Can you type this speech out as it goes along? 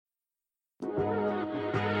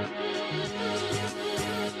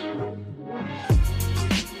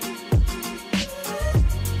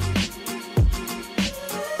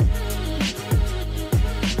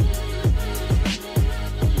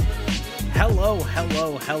Hello.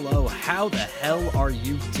 How the hell are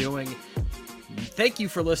you doing? Thank you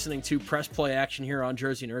for listening to Press Play Action here on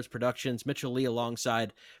Jersey Nerds Productions. Mitchell Lea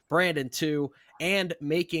alongside Brandon Tew, and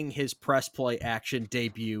making his Press Play Action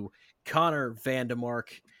debut, Connor VanDemark.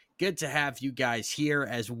 Good to have you guys here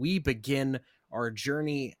as we begin our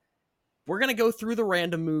journey. We're going to go through the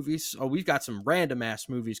random movies. Oh, we've got some random-ass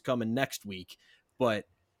movies coming next week, but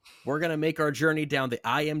we're going to make our journey down the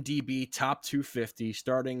IMDB Top 250,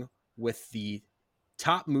 starting with the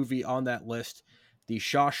top movie on that list, the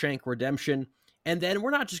Shawshank Redemption. And then we're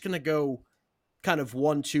not just going to go kind of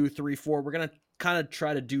 1, 2, 3, 4. We're going to kind of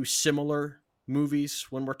try to do similar movies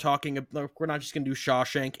when we're talking. We're not just going to do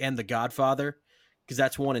Shawshank and The Godfather, because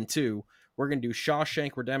that's 1 and 2. We're going to do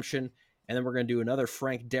Shawshank Redemption, and then we're going to do another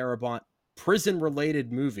Frank Darabont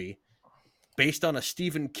prison-related movie based on a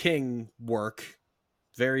Stephen King work.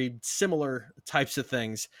 Very similar types of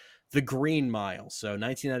things. The Green Mile. So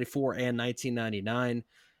 1994 and 1999.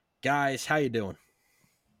 Guys, how you doing?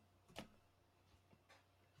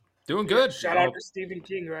 Doing good. Shout out to Stephen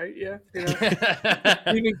King, right? Yeah.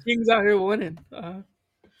 Stephen King's out here winning.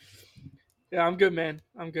 Yeah, I'm good, man.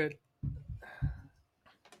 I'm good.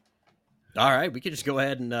 All right, we can just go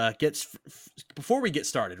ahead and before we get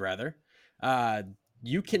started, rather,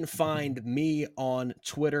 you can find me on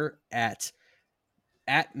Twitter at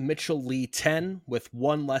Mitchell Lea 10 with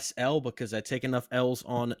one less L, because I take enough L's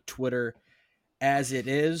on Twitter as it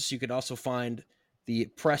is. You can also find the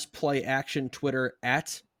Press Play Action Twitter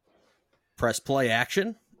at Press Play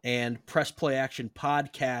Action, and Press Play Action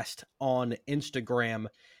Podcast on Instagram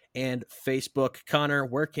and Facebook. Connor,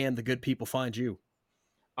 where can the good people find you?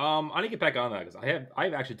 I need to get back on that because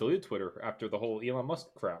I've actually deleted Twitter after the whole Elon Musk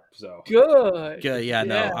crap. So good. Yeah,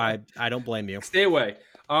 no, I don't blame you. Stay away.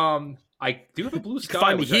 I do have a Blue Sky.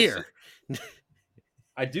 Find me here.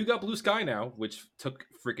 I do got Blue Sky now, which took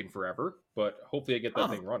freaking forever, but hopefully I get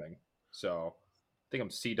that thing running. So I think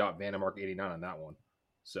I'm C.VanDemark89 on that one.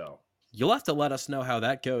 So you'll have to let us know how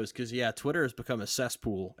that goes, because Twitter has become a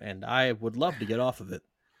cesspool, and I would love to get off of it.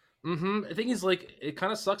 The thing is, it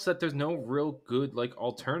kind of sucks that there's no real good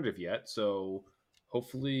alternative yet. So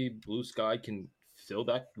hopefully Blue Sky can fill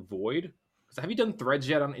that void. Have you done Threads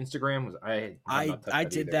yet on Instagram? I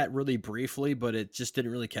did that really briefly, but it just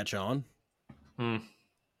didn't really catch on. Yeah,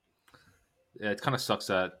 it kind of sucks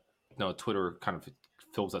that Twitter kind of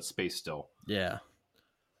fills that space still. Yeah.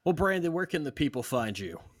 Well, Brandon, where can the people find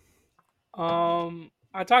you?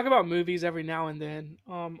 I talk about movies every now and then.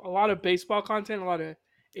 A lot of baseball content, a lot of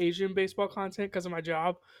Asian baseball content because of my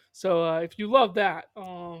job. So if you love that,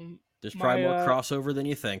 there's probably more crossover than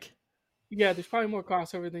you think. Yeah, there's probably more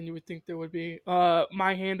crossover than you would think there would be.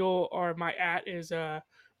 My handle or my @ is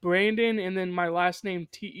Brandon, and then my last name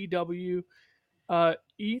TEW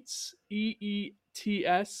Eats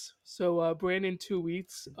EETS. So Brandon Two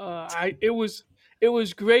Eats. It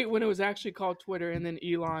was great when it was actually called Twitter, and then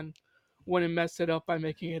Elon went and messed it up by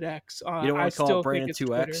making it X. You don't want to call it Brandon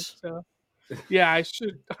 2X? So. Yeah, I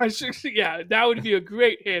should. Yeah, that would be a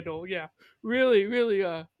great handle. Yeah, really,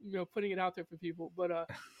 putting it out there for people. But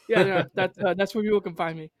that's where people can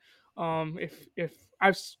find me. If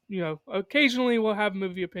I've occasionally we'll have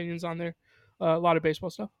movie opinions on there. A lot of baseball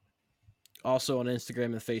stuff. Also on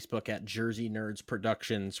Instagram and Facebook at Jersey Nerds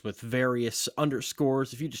Productions with various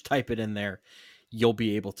underscores. If you just type it in there, you'll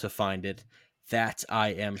be able to find it. That I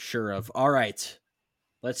am sure of. All right.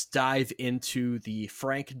 Let's dive into the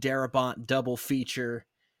Frank Darabont double feature,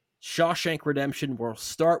 Shawshank Redemption. We'll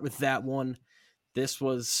start with that one. This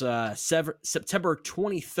was September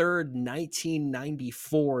 23rd,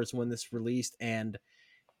 1994 is when this released, and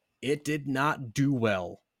it did not do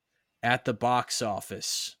well at the box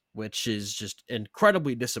office, which is just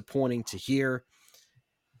incredibly disappointing to hear.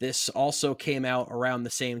 This also came out around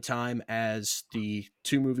the same time as the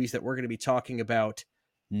two movies that we're going to be talking about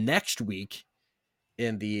next week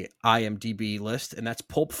in the IMDb list, and that's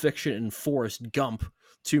Pulp Fiction and Forrest Gump,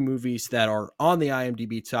 two movies that are on the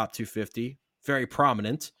IMDb Top 250, very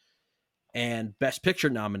prominent, and Best Picture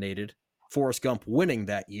nominated, Forrest Gump winning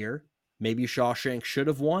that year. Maybe Shawshank should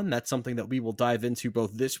have won. That's something that we will dive into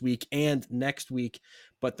both this week and next week,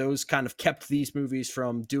 but those kind of kept these movies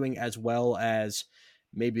from doing as well as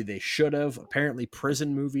maybe they should have. Apparently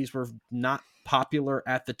prison movies were not popular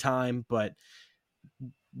at the time, but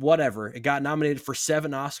whatever. It got nominated for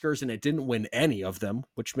 7 Oscars and it didn't win any of them,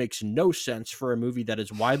 which makes no sense for a movie that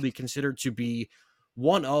is widely considered to be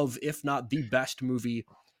one of, if not the best movie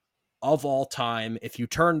of all time. If you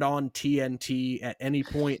turned on TNT at any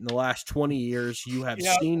point in the last 20 years, you have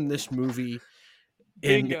seen this movie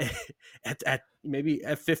at maybe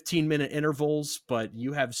at 15-minute intervals, but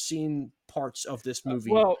you have seen parts of this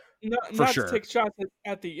movie Well, for not to sure. take shots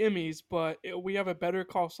at the Emmys, but we have a Better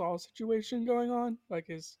Call Saul situation going on. Like,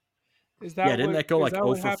 Yeah, didn't that go is like that 0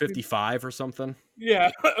 what for happened? 55 or something?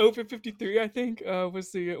 Yeah, over 53, I think,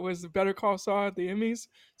 was the Better Call Saul at the Emmys.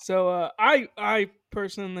 So I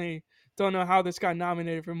personally don't know how this got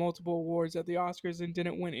nominated for multiple awards at the Oscars and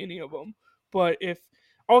didn't win any of them. But if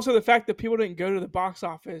also the fact that people didn't go to the box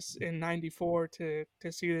office in '94 to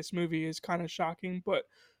see this movie is kind of shocking. But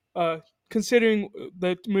uh, considering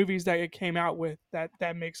the movies that it came out with, that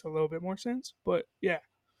makes a little bit more sense. But yeah,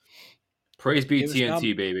 Praise be It was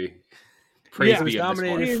TNT, baby. Praise It yeah, was be on this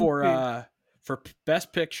nominated one. TNT. for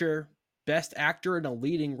best picture, best actor in a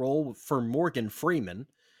leading role for Morgan Freeman.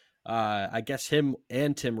 I guess him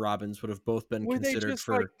and Tim Robbins would have both been Were they considered just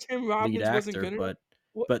like for Tim lead Robbins wasn't actor, good enough?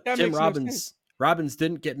 What, but that Tim makes no sense. Robbins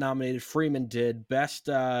didn't get nominated. Freeman did. Best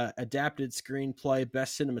adapted screenplay,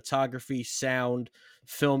 best cinematography, sound,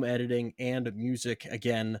 film editing, and music.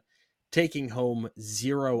 Again, taking home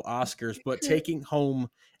 0 Oscars, but taking home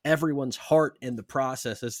everyone's heart in the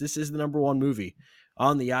process, as this is the number one movie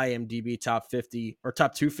on the IMDb top 50 or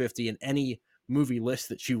top 250 in any movie list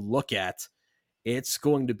that you look at. It's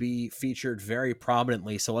going to be featured very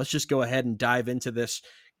prominently. So let's just go ahead and dive into this.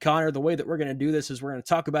 Connor, the way that we're going to do this is we're going to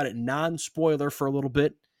talk about it non-spoiler for a little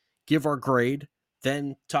bit, give our grade,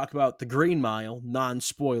 then talk about the Green Mile,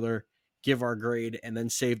 non-spoiler, give our grade, and then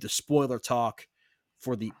save the spoiler talk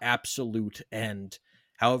for the absolute end.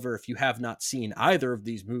 However, if you have not seen either of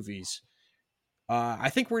these movies, I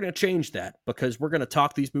think we're going to change that because we're going to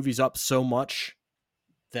talk these movies up so much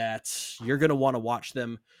that you're going to want to watch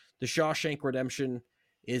them. The Shawshank Redemption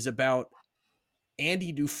is about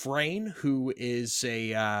Andy Dufresne, who is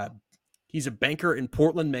he's a banker in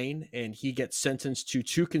Portland, Maine, and he gets sentenced to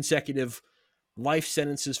 2 consecutive life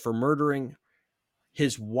sentences for murdering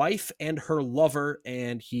his wife and her lover,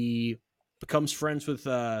 and he becomes friends with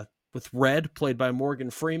Red, played by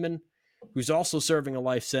Morgan Freeman, who's also serving a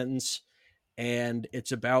life sentence, and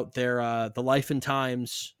it's about their the life and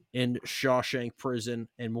times in Shawshank Prison,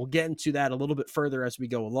 and we'll get into that a little bit further as we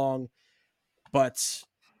go along. But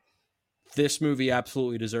this movie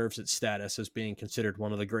absolutely deserves its status as being considered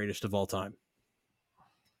one of the greatest of all time.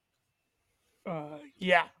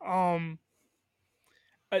 Yeah. I,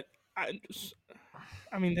 I,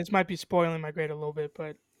 I mean, this might be spoiling my grade a little bit,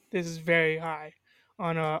 but this is very high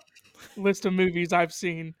on a list of movies I've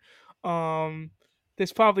seen. Um,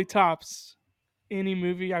 this probably tops any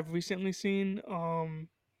movie I've recently seen.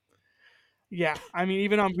 Yeah, I mean,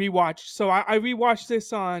 even on rewatch. So I rewatched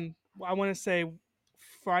this on, I want to say,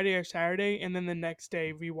 Friday or Saturday, and then the next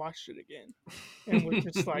day rewatched it again, and was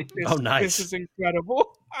just like, Oh, this nice. is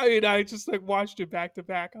incredible. I mean, I just like watched it back to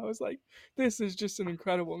back. I was like, this is just an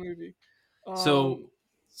incredible movie. So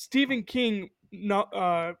Stephen King, not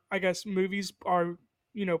I guess movies are,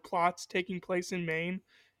 plots taking place in Maine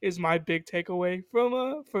is my big takeaway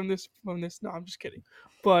from this. No, I'm just kidding,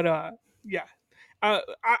 but yeah, I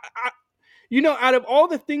out of all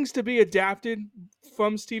the things to be adapted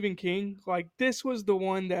from Stephen King, like this was the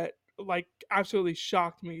one that like absolutely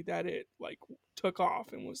shocked me that it like took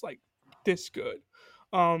off and was like this good.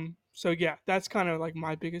 So yeah, that's kind of like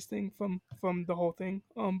my biggest thing from the whole thing.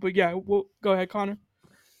 But yeah, we'll go ahead, Connor.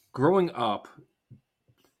 growing up,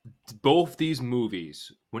 both these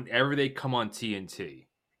movies, whenever they come on TNT,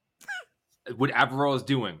 whatever I was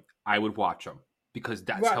doing, I would watch them because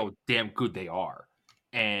that's Right. how damn good they are,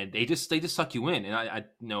 and they just suck you in. And I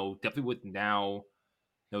know definitely with now,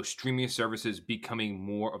 streaming services becoming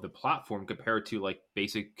more of the platform compared to like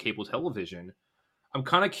basic cable television. I'm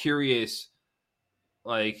kind of curious,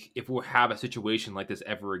 like if we'll have a situation like this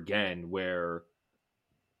ever again, where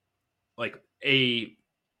like in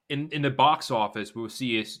the box office we'll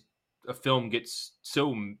see a film gets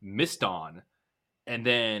so missed on and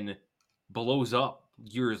then blows up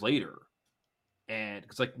years later. And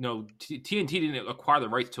it's like no, TNT didn't acquire the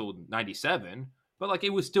rights till '97, but like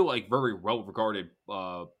it was still like very well regarded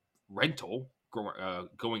rental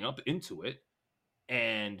going up into it.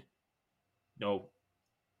 And no,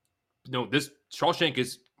 no, this Shawshank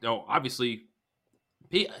is obviously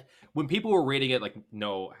when people were rating it like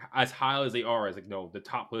no as high as they are as like no the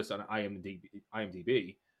top list on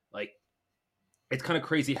IMDb, like it's kind of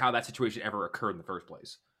crazy how that situation ever occurred in the first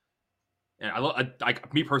place. And I love,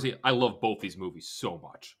 like me personally, I love both these movies so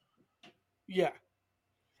much. Yeah.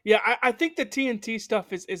 Yeah, I think the TNT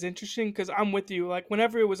stuff is interesting because I'm with you. Like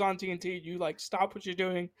whenever it was on TNT, you like stop what you're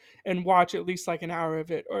doing and watch at least like an hour of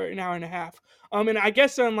it or an hour and a half. And I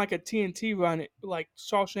guess on like a TNT run, like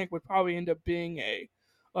Shawshank would probably end up being a,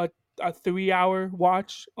 a 3 hour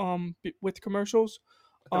watch with commercials.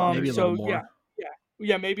 I thought Maybe a little So yeah, more. yeah,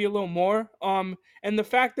 Yeah, maybe a little more. And the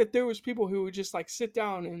fact that there was people who would just like sit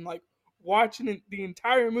down and like watching the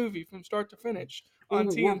entire movie from start to finish on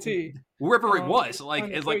TNT. Wherever it was, It's like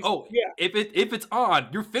kind of it's like, crazy. oh, Yeah, if it's on,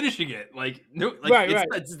 you're finishing it. Like no, like right, right.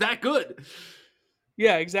 it's that good.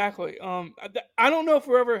 Yeah, exactly. I don't know if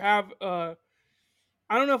we ever have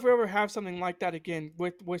I don't know if we ever have something like that again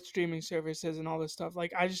with streaming services and all this stuff.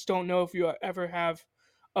 Like, I just don't know if you ever have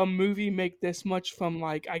a movie make this much from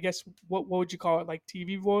like, I guess what would you call it, like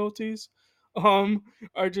TV royalties, um,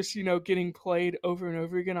 are just getting played over and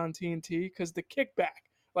over again on TNT because the kickback,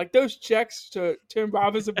 like those checks to Tim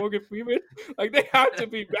Robbins and Morgan Freeman, like they have to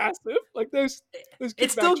be massive. Like those It's kickback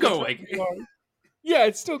still checks have going. to be large. Yeah,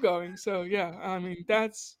 it's still going. So yeah, I mean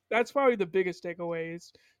that's probably the biggest takeaway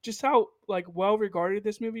is just how like well regarded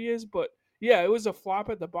this movie is. But yeah, it was a flop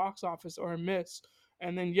at the box office or a miss,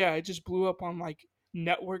 and then yeah, it just blew up on like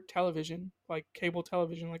network television, like cable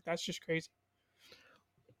television. Like that's just crazy.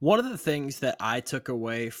 One of the things that I took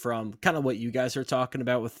away from kind of what you guys are talking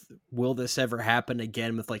about with will this ever happen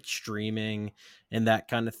again with like streaming and that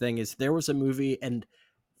kind of thing is there was a movie, and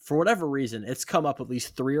for whatever reason it's come up at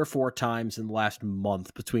least 3 or 4 times in the last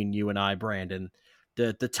month between you and I, Brandon.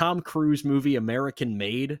 The Tom Cruise movie American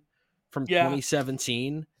Made from Yeah,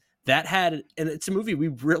 2017, that had, and it's a movie we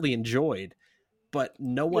really enjoyed, but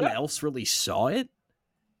no one yeah, else really saw it.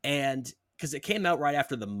 And because it came out right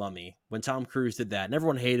after The Mummy when Tom Cruise did that, and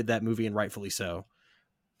everyone hated that movie, and rightfully so.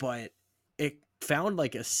 But it found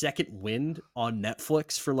like a second wind on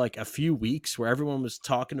Netflix for like a few weeks, where everyone was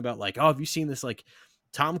talking about like, oh, have you seen this like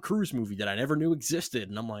Tom Cruise movie that I never knew existed?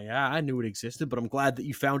 And I'm like, I knew it existed, but I'm glad that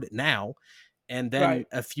you found it now. And then right.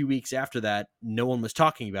 a few weeks after that, no one was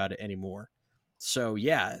talking about it anymore. So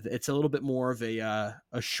yeah, it's a little bit more of a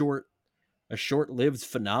short-lived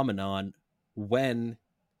phenomenon when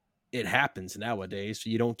it happens nowadays. So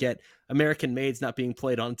you don't get American Maids not being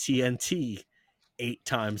played on TNT 8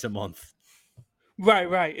 times a month. Right,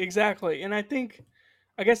 right, exactly. And I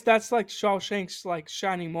guess that's like Shawshank's like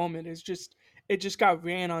shining moment is just it just got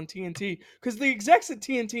ran on TNT because the execs at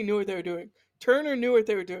TNT knew what they were doing. Turner knew what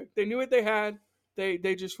they were doing. They knew what they had.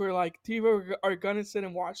 They just were like, people are gonna sit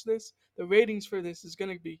and watch this. The ratings for this is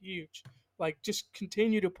gonna be huge. Like, just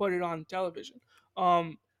continue to put it on television.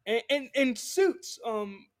 And Suits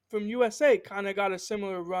from USA kind of got a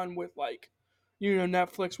similar run with like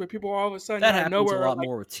Netflix where people all of a sudden That out of happens a nowhere are lot like,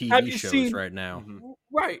 more with have TV you shows seen right now. Mhm.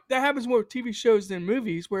 Right. That happens more with TV shows than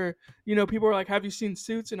movies where, people are like, have you seen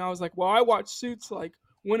Suits? And I was like, well, I watched Suits like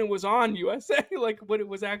when it was on USA, like when it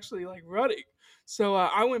was actually like running. So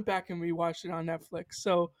I went back and rewatched it on Netflix.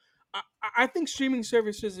 So I think streaming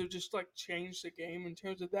services have just like changed the game in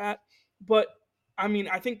terms of that. But I mean,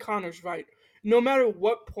 I think Connor's right. No matter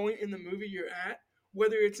what point in the movie you're at,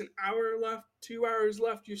 whether it's an hour left, 2 hours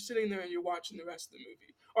left, you're sitting there and you're watching the rest of the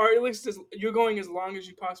movie. Or at least you're going as long as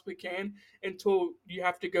you possibly can until you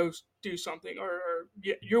have to go do something, or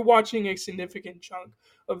you're watching a significant chunk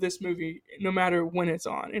of this movie no matter when it's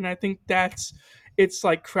on. And I think that's it's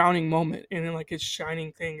like crowning moment and like its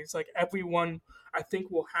shining thing. It's like everyone I think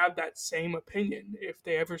will have that same opinion if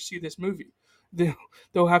they ever see this movie. they'll,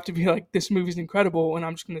 they'll have to be like, this movie's incredible and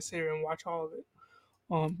I'm just gonna sit here and watch all of it.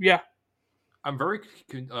 Yeah. I'm very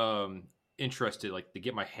interested, like to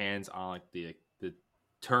get my hands on like the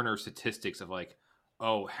Turner statistics of like,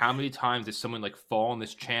 oh, how many times did someone like fall on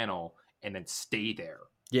this channel and then stay there?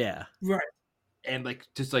 Yeah. Right. And like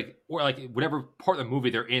just like or like whatever part of the movie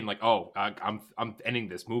they're in, like I'm ending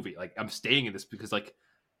this movie, like I'm staying in this because like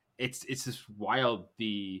it's just wild.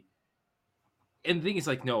 And the thing is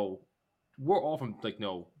like no, we're all from like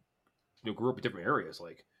grew up in different areas,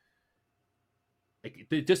 like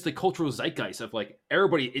just the cultural zeitgeist of like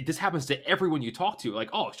everybody. This happens to everyone you talk to. Like,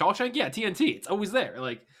 oh, Shawshank, yeah, TNT, it's always there.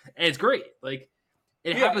 Like, and it's great. Like,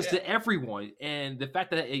 it Yeah, happens yeah. to everyone, and the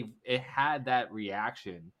fact that it had that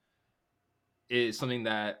reaction is something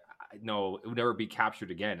that no, it would never be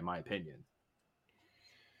captured again, in my opinion.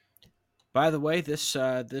 By the way, this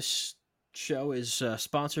show is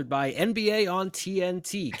sponsored by NBA on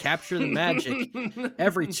TNT. Capture the Magic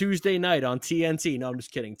every Tuesday night on TNT. No, I'm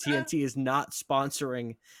just kidding. TNT is not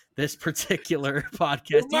sponsoring this particular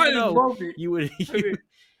podcast, Might even as though well be. you would I mean,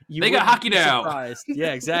 you They got wouldn't hockey be now. surprised.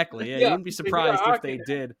 Yeah, exactly. Yeah, you yeah, wouldn't be they got surprised if hockey they now.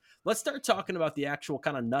 did. Let's start talking about the actual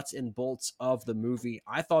kind of nuts and bolts of the movie.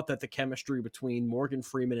 I thought that the chemistry between Morgan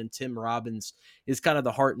Freeman and Tim Robbins is kind of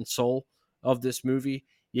the heart and soul of this movie.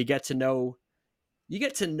 You get to know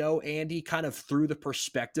Andy kind of through the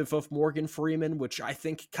perspective of Morgan Freeman, which I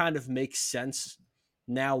think kind of makes sense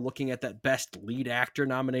now looking at that best lead actor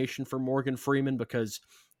nomination for Morgan Freeman, because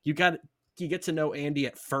you get to know Andy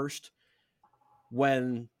at first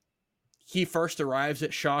when he first arrives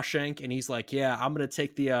at Shawshank and he's like, "Yeah, I'm gonna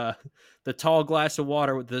take the tall glass of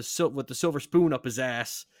water with the silver spoon up his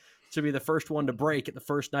ass to be the first one to break at the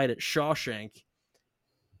first night at Shawshank,"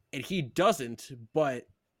 and he doesn't, but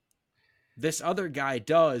this other guy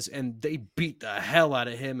does, and they beat the hell out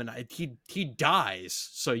of him, and he dies.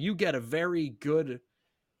 So you get a very good,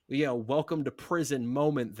 welcome to prison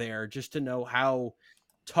moment there, just to know how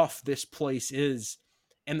tough this place is.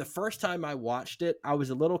 And the first time I watched it, I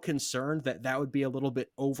was a little concerned that would be a little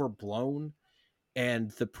bit overblown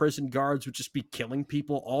and the prison guards would just be killing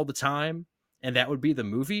people all the time and that would be the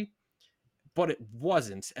movie. But it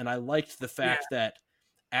wasn't. And I liked the Yeah. fact that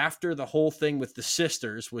after the whole thing with the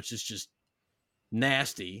sisters, which is just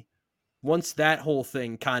nasty, once that whole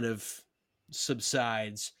thing kind of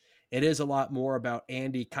subsides, it is a lot more about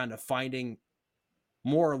Andy kind of finding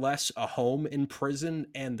more or less a home in prison,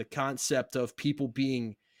 and the concept of people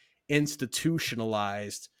being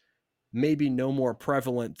institutionalized maybe no more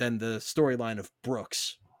prevalent than the storyline of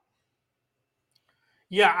Brooks.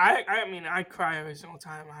 Yeah, I mean, I cry every single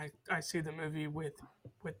time I see the movie with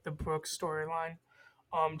the Brooks storyline,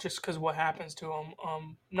 just because what happens to him.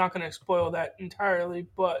 Not going to spoil that entirely,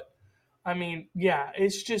 but I mean, yeah,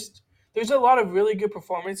 it's just there's a lot of really good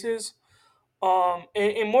performances.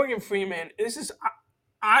 And Morgan Freeman,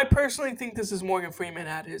 I personally think this is Morgan Freeman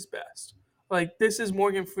at his best. Like, this is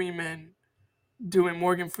Morgan Freeman doing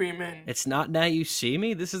Morgan Freeman. It's not Now You See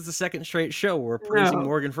Me. This is the second straight show we're praising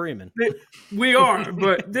Morgan Freeman. We are,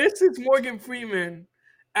 but this is Morgan Freeman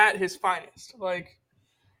at his finest. Like,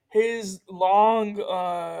 his long,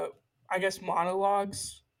 I guess,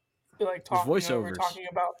 monologues, like talking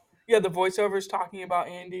about, the voiceovers talking about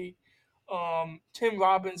Andy. Tim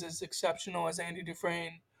Robbins is exceptional as Andy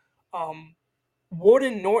Dufresne.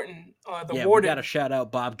 Warden Norton, the warden. We got to shout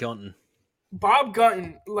out Bob Gunton. Bob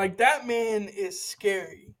Gunton, like, that man is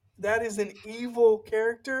scary. That is an evil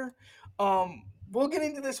character. We'll get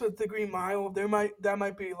into this with the Green Mile. That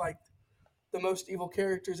might be like the most evil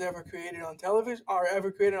characters ever created on television, on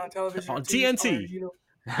TNT. Or,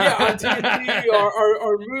 on TNT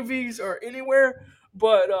or movies or anywhere.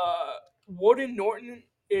 But Warden Norton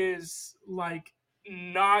is like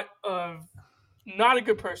not a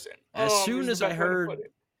good person. As soon as I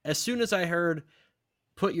heard,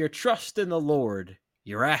 "Put your trust in the Lord,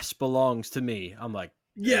 your ass belongs to me," I'm like,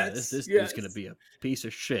 this dude's gonna be a piece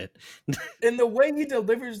of shit. And the way he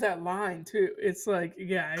delivers that line too, it's like,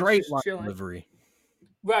 it's great just line chilling. delivery.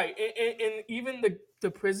 Right, and even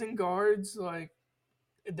the prison guards, like,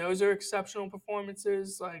 those are exceptional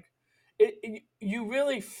performances. Like, you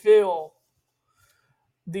really feel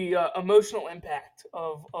the emotional impact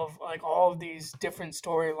of like all of these different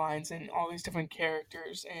storylines and all these different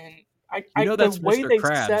characters, and that's Mr.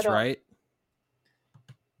 Krabs, right?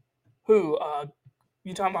 Who?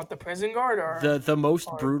 You talking about the prison guard, or the most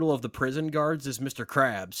brutal of the prison guards is Mr.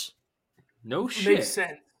 Krabs? No shit. Makes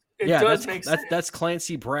sense. It does make sense. That's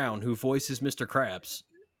Clancy Brown, who voices Mr. Krabs.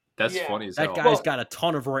 That's funny as hell. That guy's got a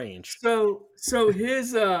ton of range. So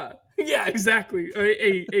his exactly,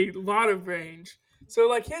 a lot of range. So,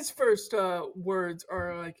 like, his first words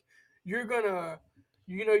are like, "You're gonna,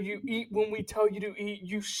 you eat when we tell you to eat,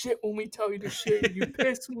 you shit when we tell you to shit, you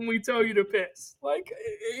piss when we tell you to piss." Like,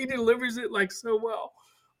 he delivers it like so well.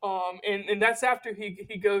 And that's after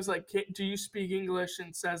he goes like, "Do you speak English?"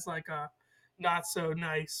 and says like a not so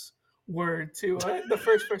nice word to the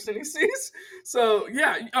first person he sees. So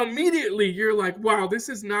yeah, immediately you're like, wow, this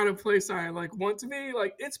is not a place I like want to be.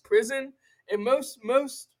 Like, it's prison, and most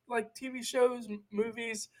like TV shows,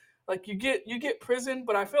 movies, like you get prison,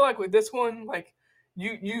 but I feel like with this one, like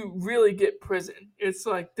you really get prison. It's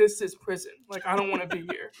like, this is prison. Like, I don't want to be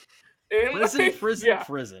here. And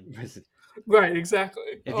prison. Right, exactly.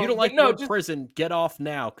 If you don't like the word prison, get off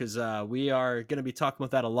now, because we are going to be talking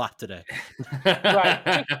about that a lot today.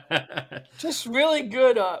 Right, just really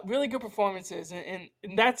good performances, and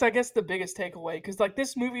that's, I guess, the biggest takeaway. Because like,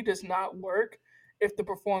 this movie does not work if the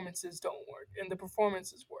performances don't work, and the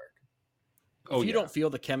performances work. If you don't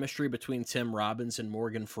feel the chemistry between Tim Robbins and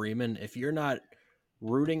Morgan Freeman, if you're not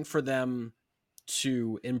rooting for them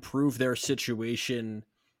to improve their situation,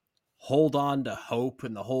 hold on to hope,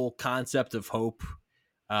 and the whole concept of hope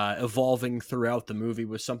evolving throughout the movie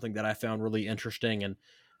was something that I found really interesting. And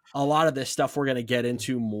a lot of this stuff we're going to get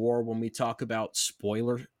into more when we talk about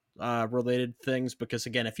spoiler related things, because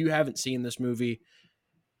again, if you haven't seen this movie,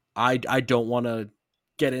 I don't want to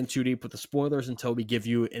get in too deep with the spoilers until we give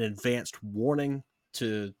you an advanced warning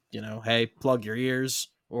to, hey, plug your ears,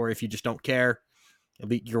 or if you just don't care, at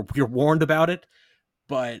least you're warned about it.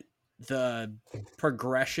 But the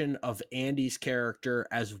progression of Andy's character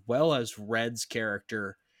as well as Red's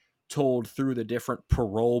character told through the different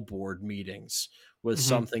parole board meetings was Mhm.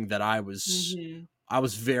 something that I was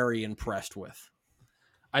very impressed with.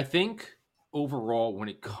 I think overall, when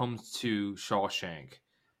it comes to Shawshank,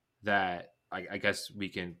 that I guess we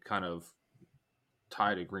can kind of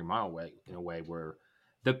tie to Green Mile way in a way where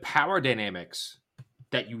the power dynamics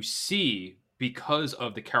that you see because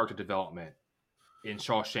of the character development in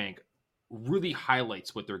Shawshank really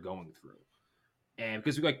highlights what they're going through, and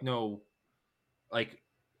because we know like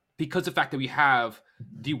because the fact that we have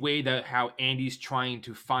the way that how Andy's trying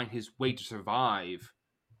to find his way to survive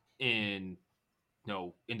in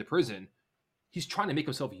in the prison, he's trying to make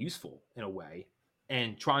himself useful in a way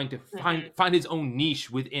and trying to find his own niche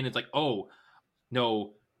within. It's like, oh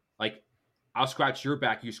no, like I'll scratch your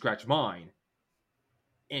back, you scratch mine,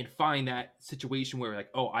 and find that situation where like,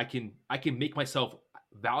 oh, I can make myself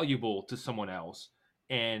valuable to someone else,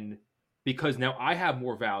 and because now I have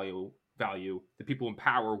more value, the people in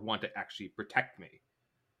power want to actually protect me.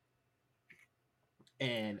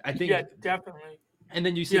 And I think, Yeah, definitely. and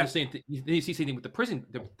then you see the same thing. You see the same thing with the prison,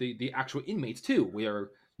 the actual inmates too, where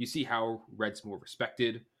you see how Red's more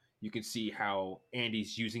respected. You can see how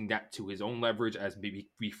Andy's using that to his own leverage as maybe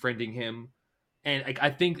befriending him, and like I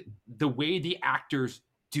think the way the actors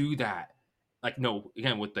do that, like no,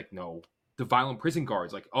 again with like no, the violent prison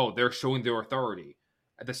guards, like oh they're showing their authority.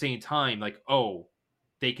 At the same time, like oh,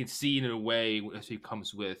 they can see it in a way as he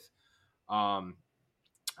comes with, um,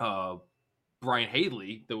 uh, Brian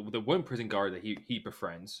Haley, the one prison guard that he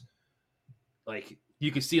befriends, like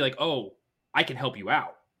you can see like, oh, I can help you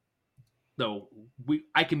out. No,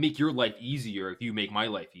 I can make your life easier if you make my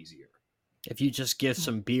life easier. If you just give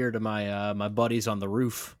some beer to my my buddies on the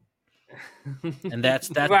roof. And that's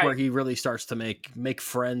Right. where he really starts to make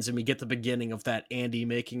friends, and we get the beginning of that Andy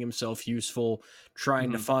making himself useful,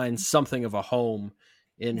 trying to find something of a home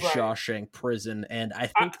in Shawshank Prison. And I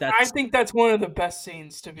think that's one of the best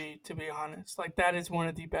scenes, to be honest. Like that is one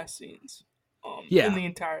of the best scenes in the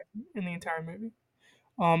entire movie.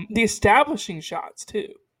 The establishing shots too.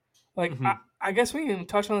 Like I guess we can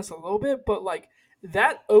touch on this a little bit, but like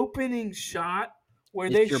that opening shot where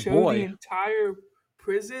It's they your show boy. the entire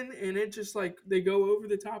prison and it just like they go over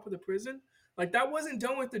the top of the prison. Like that wasn't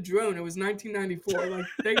done with the drone. It was 1994. Like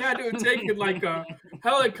they had to have taken like a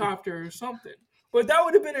helicopter or something. But that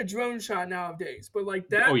would have been a drone shot nowadays. But like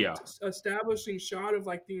that Oh yeah. establishing shot of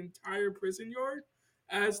like the entire prison yard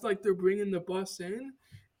as like they're bringing the bus in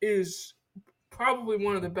is probably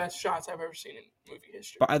one of the best shots I've ever seen in movie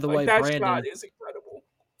history. By the Like way, that Brandon, shot is incredible.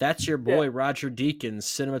 that's your boy Roger Deakins,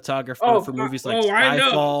 cinematographer Oh, for movies like I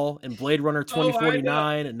know. Skyfall and Blade Runner Oh, I know.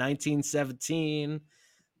 2049 and 1917.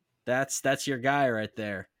 That's your guy right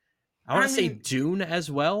there. I want to say Dune as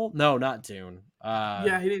well. No, not Dune.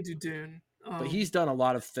 Yeah, he didn't do Dune. But he's done a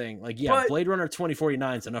lot of things. Like, yeah, but- Blade Runner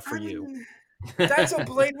 2049 is enough for you. That's a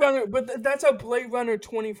Blade Runner, but that's a Blade Runner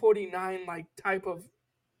 2049 like type of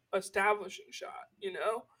establishing shot, you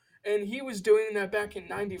know? And he was doing that back in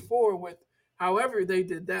 94 with however they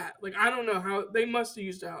did that. Like I don't know how they must have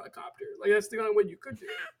used a helicopter. Like that's the only way you could do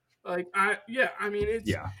it. Like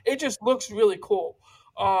it just looks really cool.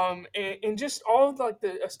 And just all of like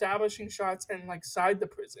the establishing shots and like side the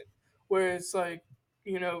prison where it's like,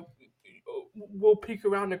 you know, we'll peek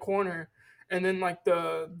around the corner and then like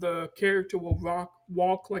the character will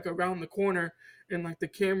walk like around the corner and like the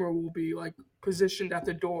camera will be like positioned at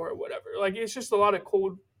the door or whatever. Like it's just a lot of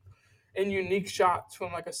cool and unique shots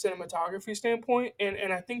from like a cinematography standpoint,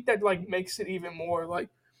 and I think that like makes it even more like,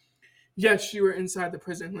 yes, you are inside the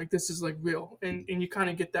prison, like this is like real, and you kind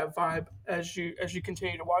of get that vibe as you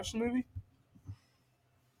continue to watch the movie.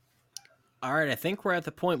 All right, I think we're at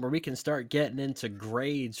the point where we can start getting into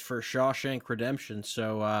grades for Shawshank Redemption.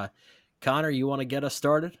 So, Connor, you want to get us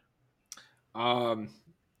started?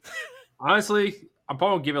 Honestly, I'm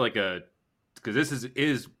probably gonna give it like a, because this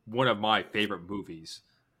is one of my favorite movies,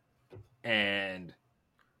 and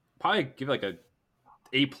probably give it like a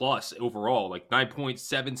A+ overall, like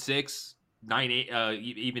 9.76, 9.8,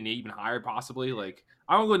 even higher possibly. Like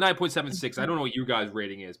I don't go 9.76. I don't know what you guys'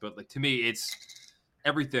 rating is, but like to me, it's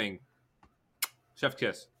everything. Chef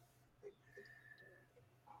kiss.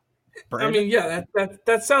 Brandon? I mean, yeah,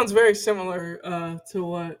 that sounds very similar to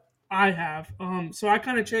what I have. So I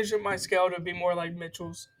kind of changed up my scale to be more like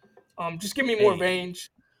Mitchell's. Just give me more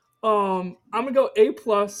range. I'm gonna go A+,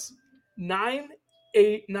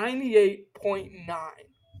 98.9.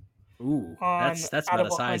 Ooh, that's about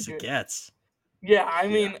as high as it gets. Yeah, I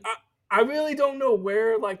mean, I really don't know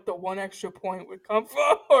where like the one extra point would come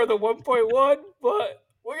from or the 1.1, but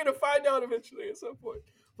we're gonna find out eventually at some point.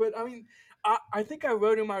 But I mean, I think I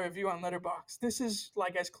wrote in my review on Letterboxd, this is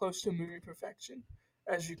like as close to movie perfection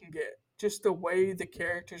as you can get. Just the way the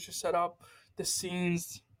characters are set up, the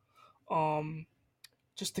scenes, um,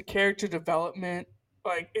 just the character development.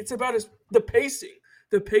 Like it's about the pacing.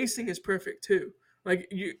 The pacing is perfect too.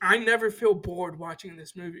 I never feel bored watching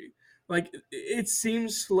this movie. Like it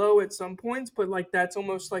seems slow at some points, but like that's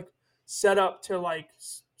almost like set up to like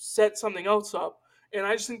set something else up. And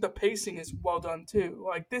I just think the pacing is well done too.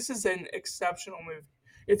 Like this is an exceptional movie.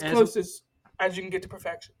 It's And close as you can get to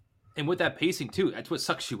perfection. and with that pacing too, that's what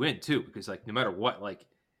sucks you in too, because like no matter what, like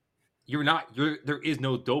there is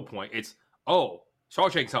no dull point. It's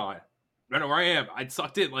Shawshank's on. I know where I am. I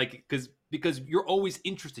sucked in like because you're always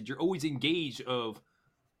interested. You're always engaged of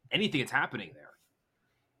anything that's happening there.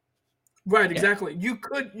 Right, Yeah. exactly. You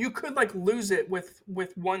could like lose it with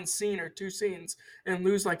one scene or two scenes and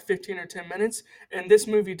lose like 15 or 10 minutes, and this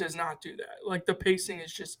movie does not do that. Like the pacing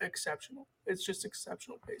is just exceptional. It's just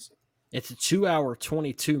exceptional pacing. It's a 2-hour,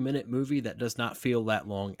 22-minute movie that does not feel that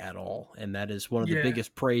long at all. And that is one of the Yeah.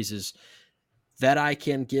 biggest praises that I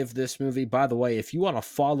can give this movie. By the way, if you want to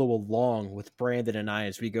follow along with Brandon and I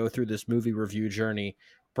as we go through this movie review journey,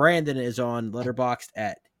 Brandon is on Letterboxd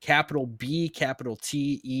at capital B, capital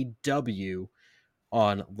TEW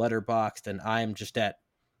on Letterboxd, and I am just at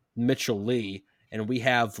Mitchell Lea. And we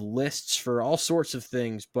have lists for all sorts of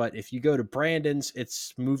things. But if you go to Brandon's,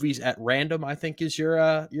 it's movies at random, I think is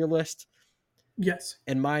your list. Yes.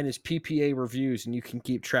 And mine is PPA reviews, and you can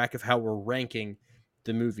keep track of how we're ranking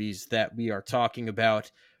the movies that we are talking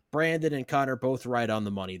about. Brandon and Connor both right on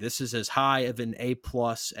the money. This is as high of an A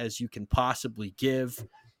plus as you can possibly give.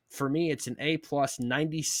 For me, it's an A plus,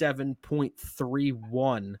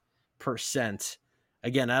 97.31%.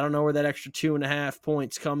 Again, I don't know where that extra 2.5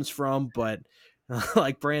 points comes from, but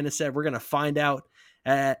like Brandon said, we're going to find out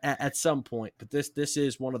at some point. But this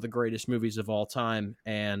is one of the greatest movies of all time,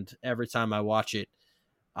 and every time I watch it,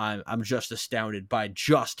 I'm just astounded by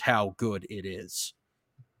just how good it is.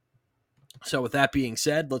 So with that being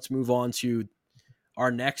said, let's move on to our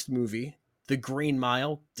next movie, The Green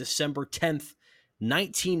Mile, December 10th,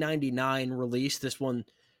 1999 release. This one,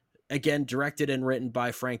 again, directed and written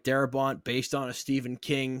by Frank Darabont, based on a Stephen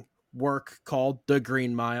King work called The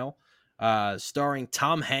Green Mile, starring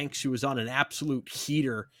Tom Hanks, who was on an absolute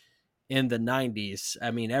heater in the 90s. I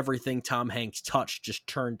mean, everything Tom Hanks touched just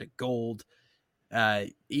turned to gold.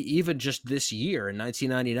 Even just this year in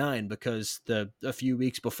 1999, because a few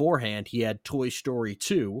weeks beforehand he had Toy Story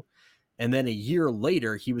 2, and then a year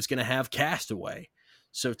later he was going to have Castaway.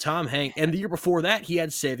 So Tom Hanks, and the year before that he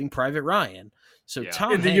had Saving Private Ryan. So Yeah.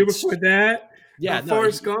 Tom And the Hanks, year before that,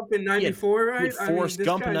 Forrest Gump in '94, he right? had Forrest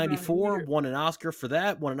Gump in guy's on a '94, heater. won an Oscar for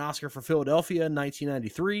that, won an Oscar for Philadelphia in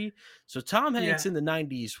 1993. So Tom Hanks Yeah. in the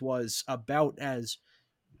 90s was about as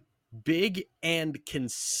big and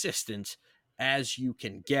consistent as you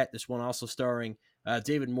can get. This one also starring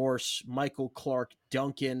David Morse, Michael Clark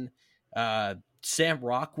Duncan, Sam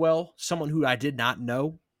Rockwell, someone who I did not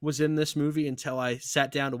know was in this movie until I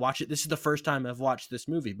sat down to watch it. This is the first time I've watched this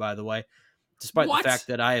movie, by the way, despite the fact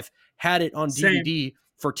that I have had it on Same. DVD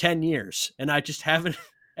for 10 years and I just haven't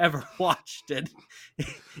ever watched it.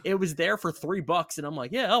 It was there for $3 and I'm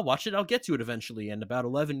like, yeah, I'll watch it. I'll get to it eventually. And about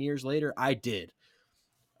 11 years later, I did.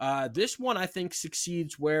 This one, I think,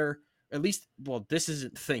 succeeds where, at least, well, this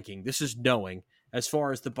isn't thinking, this is knowing as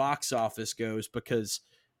far as the box office goes, because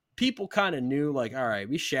people kind of knew, like, all right,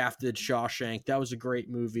 we shafted Shawshank. That was a great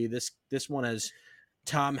movie. This one has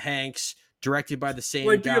Tom Hanks, directed by the same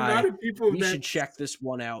Like guy. the amount of people We should check this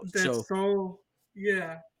one out. saw,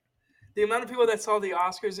 yeah. The amount of people that saw the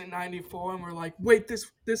Oscars in '94 and were like, "Wait,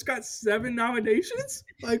 this got 7 nominations?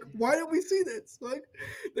 Like, why didn't we see this?" Like,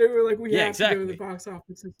 they were like, "We have to go to the box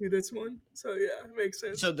office and see this one." So yeah, it makes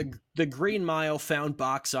sense. So the Green Mile found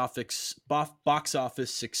box office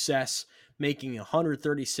success, making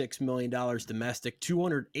 $136 million domestic,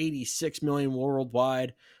 $286 million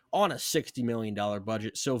worldwide on a $60 million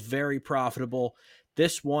budget. So very profitable.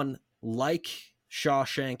 This one, like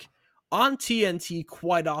Shawshank, on TNT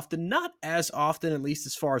quite often, not as often, at least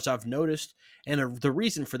as far as I've noticed. And the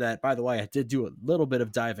reason for that, by the way, I did do a little bit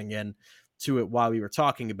of diving in to it while we were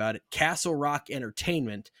talking about it. Castle Rock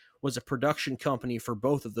Entertainment was a production company for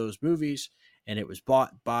both of those movies, and it was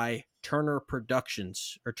bought by Turner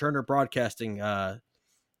Productions or Turner Broadcasting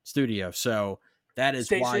Studio. So that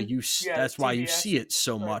is why you see it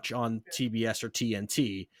so much on TBS or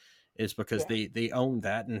TNT, is because they own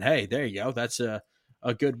that. And hey, there you go. That's a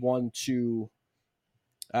good one to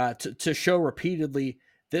show repeatedly.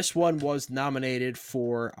 This one was nominated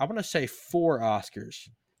for, I want to say 4 Oscars.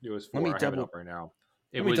 It was 4. I have it up right now.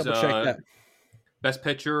 It was double check that. Best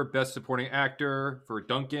Picture, Best Supporting Actor for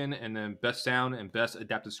Duncan, and then Best Sound and Best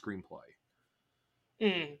Adapted Screenplay.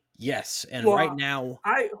 Mm. Yes, and right Well, now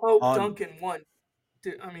I hope on Duncan won.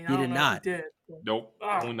 I mean, he I did don't know if he not. did. But, Nope,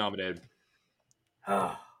 ah, only nominated.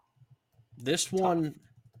 This tough. one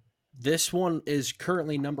this one is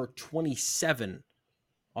currently number 27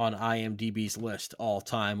 on IMDb's list all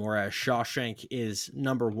time, whereas Shawshank is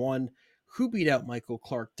number 1. Who beat out Michael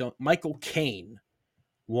Caine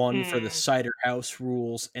won for the Mm. Cider House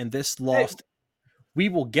Rules, and this Hey, lost. We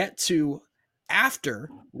will get to after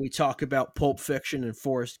we talk about Pulp Fiction and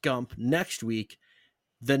Forrest Gump next week.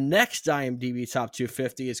 The next IMDb Top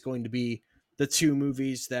 250 is going to be the two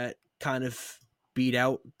movies that kind of beat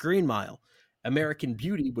out Green Mile: American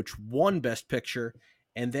Beauty, which won Best Picture,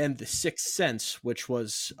 and then The Sixth Sense, which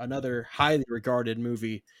was another highly regarded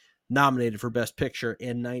movie nominated for Best Picture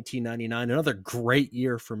in 1999. Another great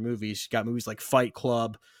year for movies. Got movies like Fight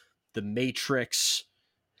Club, The Matrix,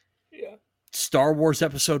 yeah. Star Wars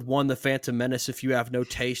Episode 1, The Phantom Menace, if you have no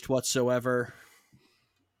taste whatsoever.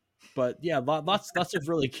 But yeah, lots of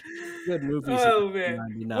really good movies in Oh man.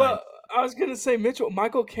 1999. Well, I was gonna say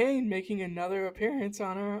Michael Caine making another appearance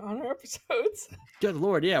on our episodes. Good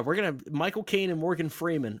Lord, yeah, Michael Caine and Morgan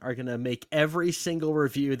Freeman are gonna make every single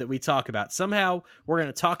review that we talk about. Somehow we're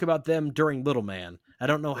gonna talk about them during Little Man. I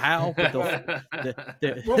don't know how, but Right.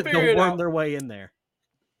 We'll figure they'll it worm out. their way in there.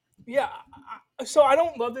 Yeah. So I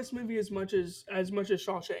don't love this movie as much as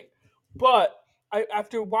Shawshank, but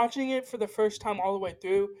after watching it for the first time all the way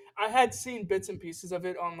through, I had seen bits and pieces of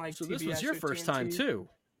it on like So this was your TBS or first time TNT. too.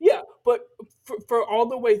 Yeah, but for all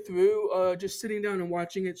the way through, just sitting down and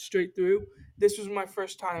watching it straight through, this was my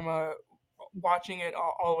first time watching it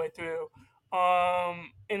all the way through.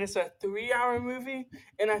 And it's a 3 hour movie,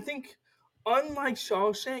 and I think, unlike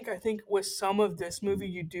Shawshank, I think with some of this movie,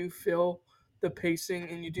 you do feel the pacing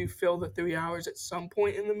and you do feel the 3 hours at some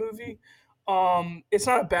point in the movie. It's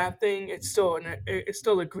not a bad thing. It's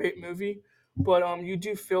still a great movie, but you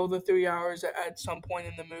do feel the 3 hours at some point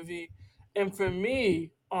in the movie. And for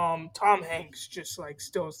me, Tom Hanks just like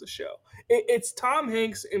steals the show. It's Tom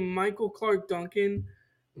Hanks and Michael Clark Duncan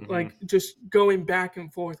hmm like just going back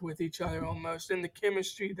and forth with each other almost, and the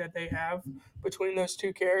chemistry that they have between those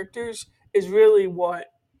two characters is really what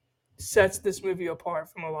sets this movie apart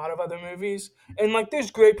from a lot of other movies. And like, there's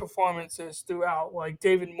great performances throughout, like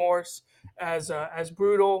David Morse as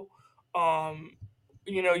Brutal. Um,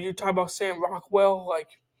 you talk about Sam Rockwell, like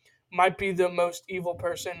might be the most evil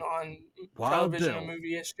person on Wild television and Bill.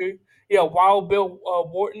 movie history. Yeah, Wild Bill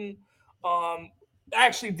Wharton. Um,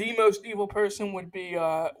 Actually, the most evil person would be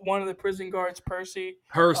one of the prison guards, Percy.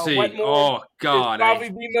 Percy. Wetmore Oh is God, probably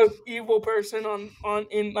the most evil person on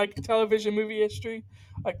in like television movie history.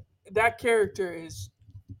 Like, that character is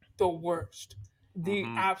the worst, the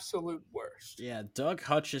hmm absolute worst. Yeah, Doug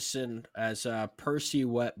Hutchison as Percy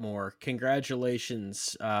Wetmore.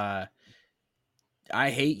 Congratulations. I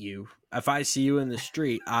hate you. If I see you in the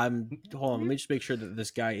street, I'm hold on, let me just make sure that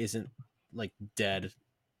this guy isn't like dead.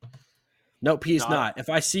 Nope, he's Not not. If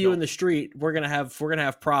I see you in nope. the street, we're gonna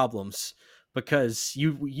have problems because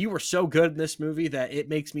you were so good in this movie that it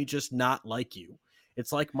makes me just not like you.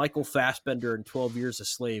 It's like Michael Fassbender in 12 Years a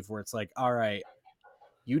Slave, where it's like, all right,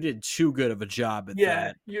 you did too good of a job at Yeah,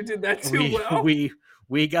 that. you did that too We well. we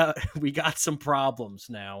we got some problems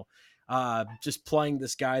now. Just playing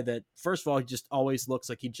this guy that, first of all, he just always looks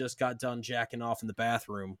like he just got done jacking off in the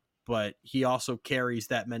bathroom, but he also carries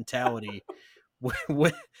that mentality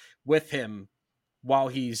with, with him while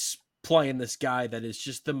he's playing this guy that is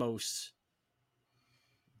just the most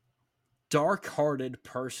dark-hearted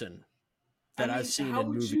person I that I've mean, seen in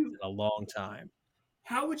movies in a long time.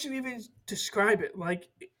 how would you even describe it? Like,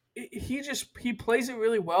 he plays it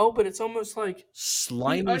really well, but it's almost like he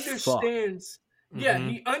Slimy fuck. understands. Yeah, hmm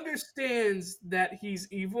he understands that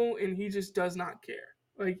he's evil, and he just does not care,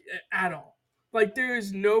 like, at all. Like, there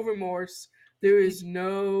is no remorse. There He is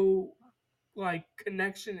no like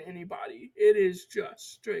connection to anybody. It is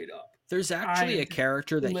just straight up. There's I actually am a just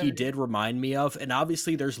character that he eliminated. did remind me of, and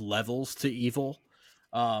obviously there's levels to evil.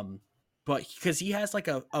 Um, but because he has like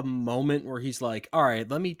a moment where he's like, all right,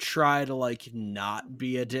 let me try to like not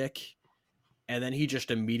be a dick. And then he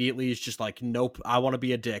just immediately is just like, nope, I want to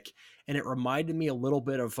be a dick. And it reminded me a little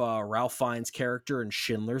bit of Ralph Fiennes' character in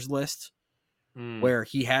Schindler's List, mm. where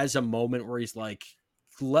he has a moment where he's like,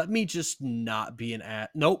 let me just not be an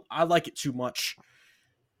Nope, I like it too much.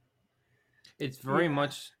 It's very Yeah,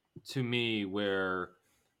 much to me where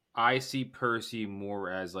I see Percy more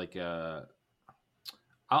as like I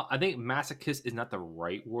think masochist is not the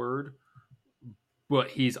right word, but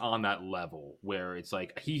he's on that level where it's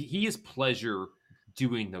like he has pleasure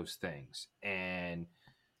doing those things. And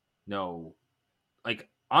no, like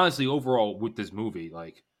honestly, overall with this movie,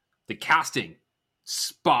 like the casting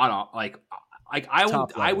spot on. Like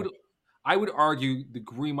Top level. I would argue the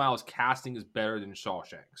Green Mile's casting is better than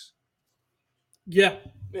Shawshank's. Yeah,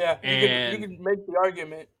 you And could make the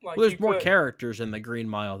argument like Well, you there's more could. characters in the Green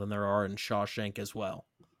Mile than there are in Shawshank as well.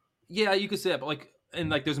 yeah, you could say that, but like, and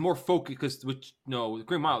like, there's more focus because which no, the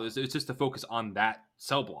Green Mile is it's just to focus on that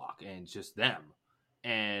cell block and just them.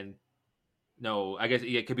 And no, I guess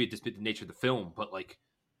it could be just the nature of the film, but like,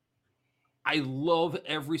 I love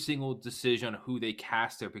every single decision on who they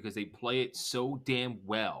cast there because they play it so damn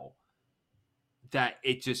well that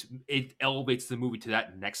it elevates the movie to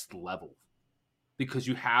that next level because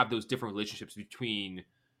you have those different relationships between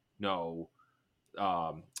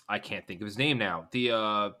I can't think of his name now,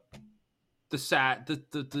 the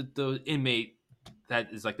inmate that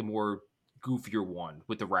is like the more goofier one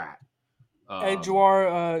with the rat,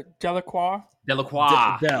 Edouard Delacroix.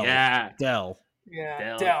 Delacroix, Del. yeah, Del.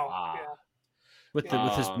 Yeah, Del. Delacroix, With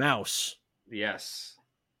his mouse. yes,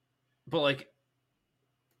 but like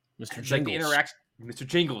Mr. like the Jingles. interaction, Mr.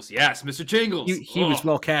 Jingles, yes, Mr. Jingles, He was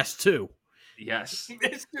well cast too. yes,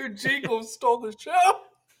 Mr. Jingles stole the show.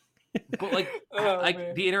 but like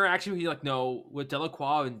man. the interaction with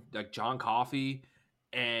Delacroix and like John Coffey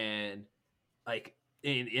and like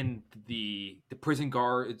in the prison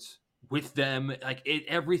guards with them, like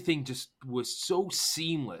everything just was so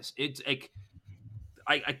seamless. It's like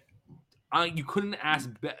I you couldn't ask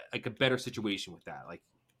like a better situation with that. Like,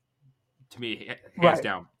 to me, hands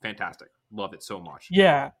down, fantastic. Love it so much.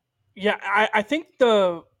 Yeah. I think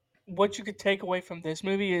what you could take away from this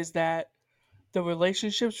movie is that the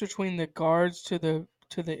relationships between the guards to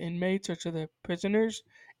the inmates or to the prisoners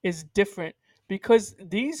is different because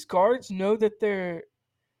these guards know that they're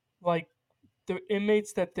like the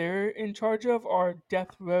inmates that they're in charge of are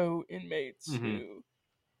death row inmates who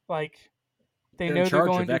like they They're in know they're charge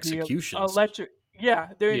going of to be executions. electric. Yeah,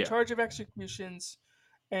 they're in Yeah. charge of executions,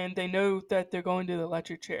 and they know that they're going to the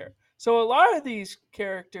electric chair. So a lot of these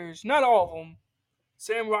characters, not all of them,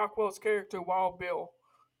 Sam Rockwell's character Wild Bill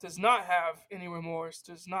does not have any remorse,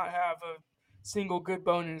 does not have a single good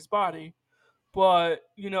bone in his body. But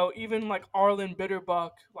even like Arlen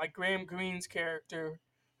Bitterbuck, like Graham Greene's character,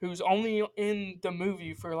 who's only in the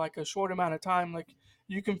movie for like a short amount of time, like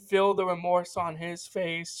you can feel the remorse on his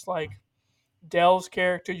face. Like Dell's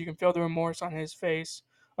character, you can feel the remorse on his face.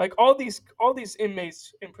 Like all these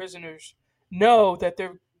inmates and prisoners know that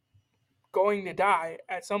they're going to die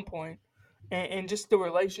at some point, and just the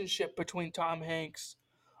relationship between Tom Hanks,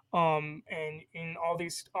 and in all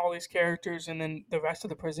these characters, and then the rest of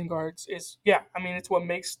the prison guards is it's what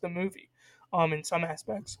makes the movie, in some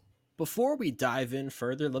aspects. Before we dive in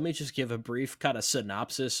further, let me just give a brief kind of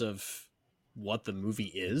synopsis of what the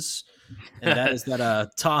movie is. And that is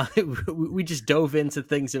that Tom we just dove into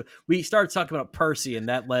things. We started talking about Percy, and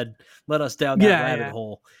that led us down that rabbit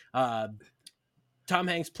hole. Tom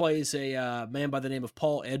Hanks plays a man by the name of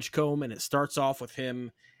Paul Edgecombe, and it starts off with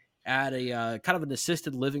him at a kind of an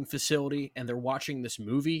assisted living facility, and they're watching this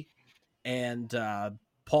movie, and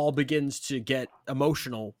Paul begins to get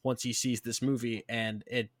emotional once he sees this movie, and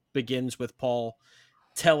it begins with Paul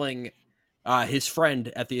telling his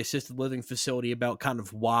friend at the assisted living facility about kind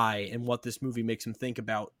of why and what this movie makes him think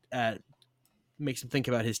about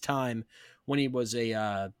his time when he was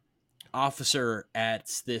a officer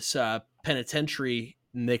at this penitentiary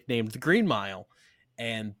nicknamed the Green Mile,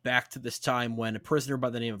 and back to this time when a prisoner by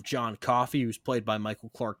the name of John Coffey, who's played by Michael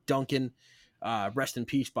Clark Duncan, rest in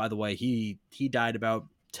peace, by the way, he died about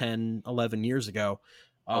 10-11 years ago.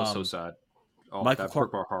 So sad. Michael that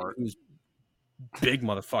Clark, broke our heart. who's big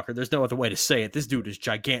motherfucker. There's no other way to say it. This dude is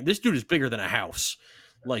gigantic. This dude is bigger than a house.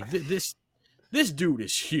 Like this dude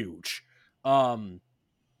is huge.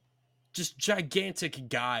 Just gigantic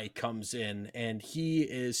guy comes in, and he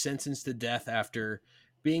is sentenced to death after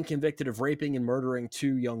being convicted of raping and murdering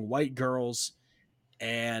 2 young white girls.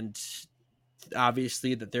 And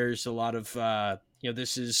obviously that there's a lot of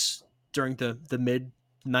this is during the mid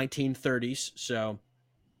 1930s, so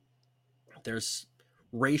there's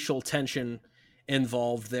racial tension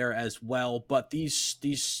involved there as well. But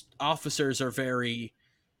these officers are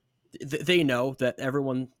they know that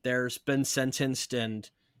everyone there's been sentenced, and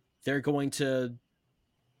they're going to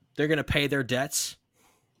pay their debts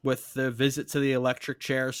with the visit to the electric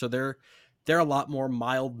chair. So they're a lot more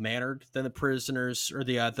mild mannered than the prisoners or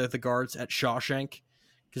the guards at Shawshank,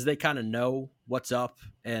 because they kind of know what's up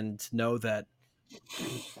and know that,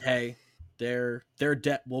 hey, their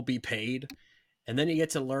debt will be paid. And then you get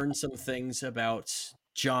to learn some things about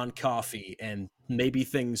John Coffey, and maybe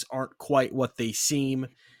things aren't quite what they seem.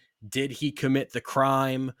 Did he commit the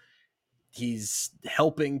crime? He's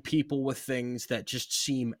helping people with things that just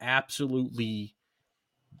seem absolutely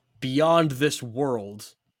beyond this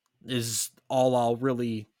world is all I'll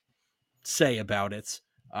really say about it.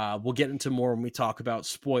 We'll get into more when we talk about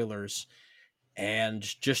spoilers and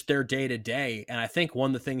just their day to day. And I think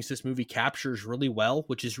one of the things this movie captures really well,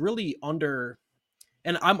 which is really under,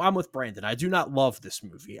 and I'm with Brandon. I do not love this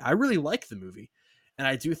movie. I really like the movie, and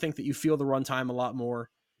I do think that you feel the runtime a lot more.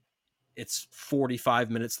 It's 45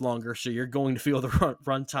 minutes longer, so you're going to feel the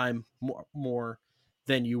runtime more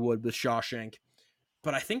than you would with Shawshank.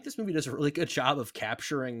 But I think this movie does a really good job of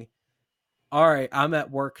capturing, all right, I'm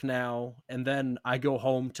at work now, and then I go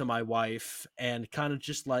home to my wife, and kind of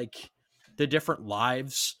just like the different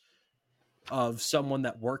lives of someone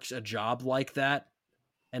that works a job like that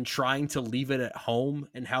and trying to leave it at home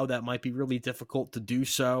and how that might be really difficult to do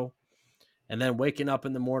so. And then waking up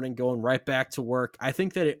in the morning, going right back to work. I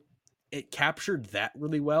think that it captured that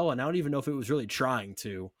really well, and I don't even know if it was really trying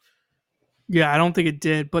to. Yeah, I don't think it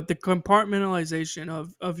did, but the compartmentalization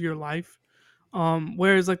of your life,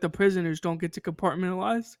 whereas like the prisoners don't get to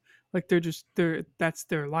compartmentalize, like they're that's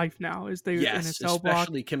their life now, is they're in a Yes, cell block.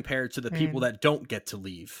 especially compared to the people And that don't get to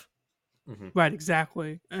leave. Mm-hmm. right,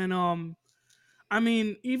 exactly. And I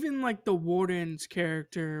mean, even like the warden's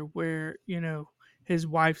character, where his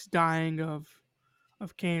wife's dying of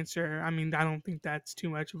cancer. I mean, I don't think that's too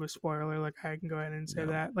much of a spoiler. Like, I can go ahead and say No.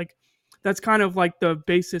 that. Like, that's kind of like the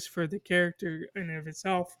basis for the character in and of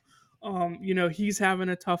itself. He's having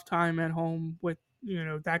a tough time at home with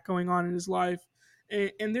that going on in his life,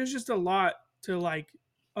 and there's just a lot to like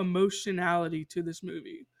emotionality to this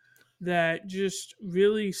movie that just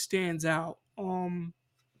really stands out. And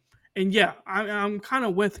yeah, I'm kind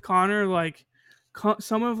of with Connor. Like,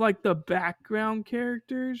 some of like the background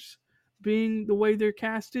characters being the way they're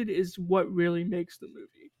casted is what really makes the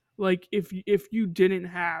movie. Like, if you didn't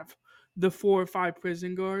have the 4 or 5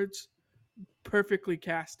 prison guards perfectly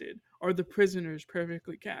casted or the prisoners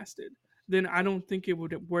perfectly casted, then I don't think it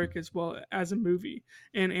would work as well as a movie.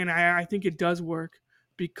 And I think it does work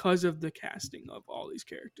because of the casting of all these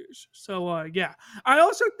characters. So yeah, I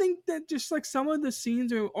also think that just like some of the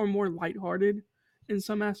scenes are more lighthearted in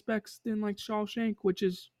some aspects than like Shawshank, which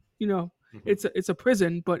is Mm-hmm. it's a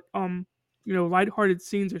prison, but lighthearted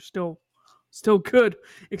scenes are still good,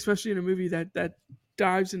 especially in a movie that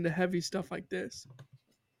dives into heavy stuff like this.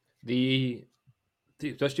 The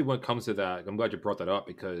especially when it comes to that, I'm glad you brought that up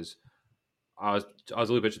because I was I was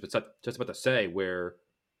a little bit just about to say where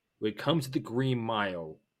when it comes to the Green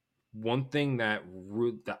Mile, one thing that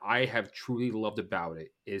I have truly loved about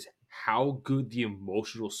it is how good the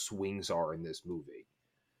emotional swings are in this movie.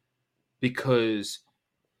 Because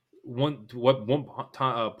one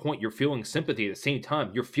point you're feeling sympathy, at the same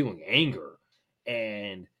time you're feeling anger,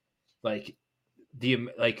 and like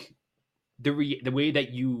like the way that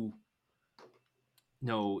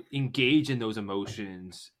engage in those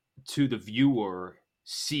emotions to the viewer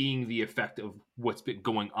seeing the effect of what's been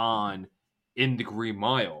going on in the Green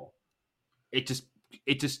Mile, it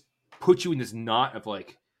just puts you in this knot of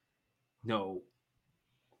like no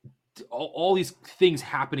all these things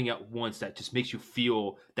happening at once that just makes you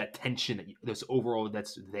feel that tension that's overall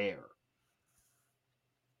that's there.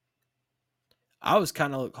 I was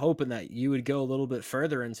kind of hoping that you would go a little bit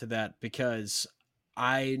further into that because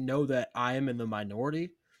I know that I am in the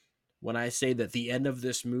minority when I say that the end of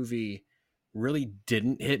this movie really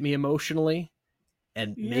didn't hit me emotionally.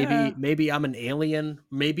 And Yeah. maybe I'm an alien.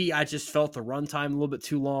 Maybe I just felt the runtime a little bit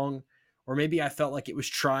too long, or maybe I felt like it was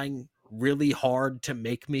trying really hard to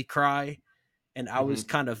make me cry, and I Mm-hmm. was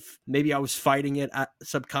kind of maybe I was fighting it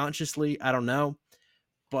subconsciously. I don't know,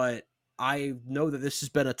 but I know that this has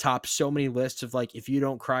been atop so many lists of like if you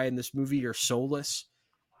don't cry in this movie, you're soulless.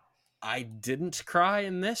 I didn't cry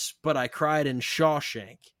in this, but I cried in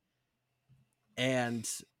Shawshank, and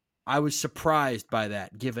I was surprised by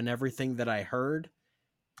that given everything that I heard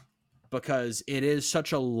because it is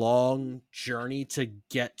such a long journey to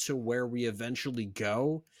get to where we eventually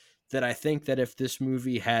go that I think that if this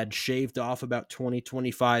movie had shaved off about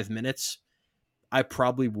 20-25 minutes, I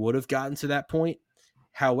probably would have gotten to that point.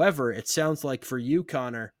 However, it sounds like for you,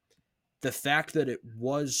 Connor, the fact that it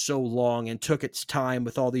was so long and took its time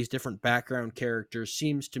with all these different background characters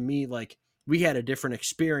seems to me like we had a different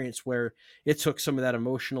experience where it took some of that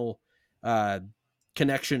emotional uh,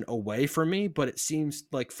 connection away from me, but it seems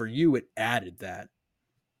like for you it added that.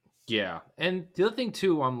 Yeah, and the other thing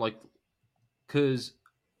too, I'm like, because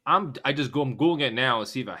I'm googling it now to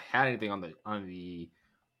see if I had anything on the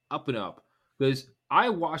up and up because I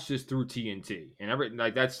watched this through TNT, and every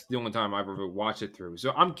like that's the only time I've ever watched it through.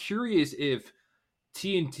 So I'm curious if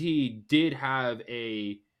TNT did have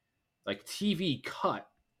a like TV cut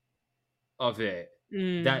of it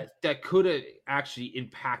that could have actually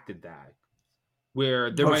impacted that.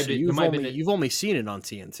 Where there Oh, might have so been, there might have been, you've only seen it on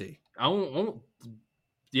TNT.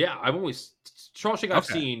 yeah, I've always Shawshank I've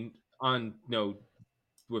Okay. seen on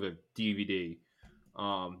with a DVD.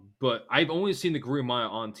 But I've only seen the Green Mile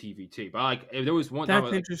on TVT. But like, if there was one time,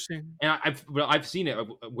 That's like, interesting. and I've seen it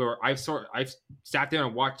where I've sat there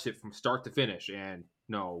and watched it from start to finish, and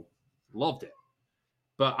loved it.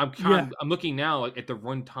 But Yeah. I'm looking now like at the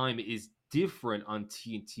runtime is different on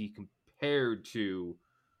TNT compared to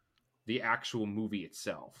the actual movie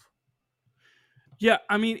itself. Yeah,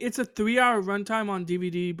 I mean it's a 3-hour runtime on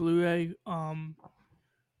DVD, Blu-ray.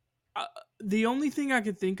 The only thing I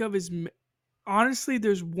could think of is honestly,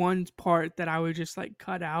 there's one part that I would just like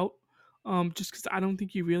cut out, just because I don't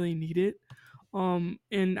think you really need it.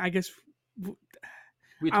 And I guess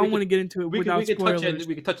I don't want to get into it without we could touch in spoilers.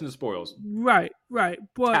 we could touch in the spoils. Right, right.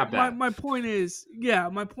 But Tab that. my point is, yeah,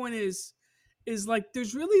 my point is like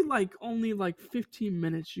there's really like only like 15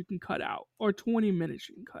 minutes you can cut out or 20 minutes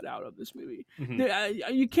you can cut out of this movie.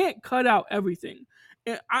 Mm-hmm. You can't cut out everything.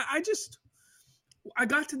 And I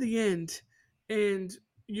got to the end, and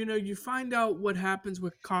you find out what happens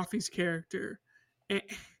with Coffee's character, and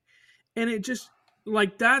it just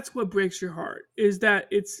like that's what breaks your heart is that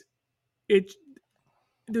it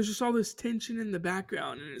there's just all this tension in the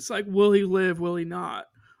background, and it's like, will he live, will he not,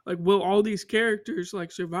 like will all these characters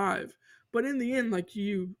like survive? But in the end, like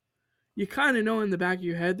you kind of know in the back of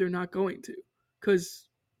your head they're not going to, because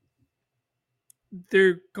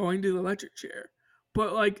they're going to the electric chair.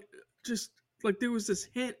 But like just like there was this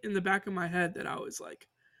hint in the back of my head that I was like,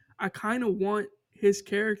 I kind of want his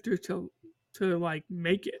character to like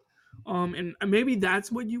make it. And maybe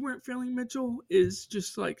that's what you weren't feeling, Mitchell, is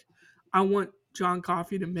just like I want John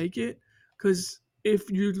Coffey to make it, because if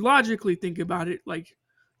you logically think about it, like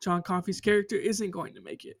John Coffey's character isn't going to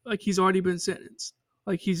make it. Like he's already been sentenced.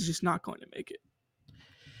 Like he's just not going to make it.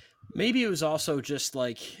 Maybe it was also just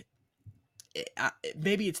like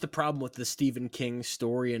maybe it's the problem with the Stephen King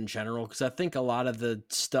story in general, because I think a lot of the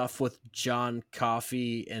stuff with John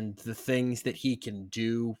Coffey and the things that he can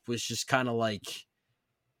do was just kind of like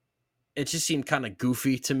it just seemed kind of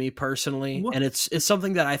goofy to me personally, What and it's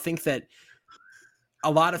something that I think that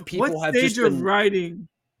a lot of what people have stage just of been. writing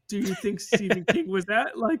do you think Stephen King was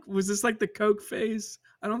at? Like, was this like the Coke phase?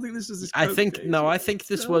 I don't think this was his I Coke think phase. no, I think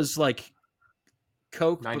this was like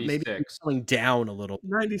Coke, but maybe 96. going down a little.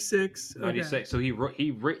 96. Okay. 96. So he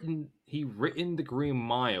written the Green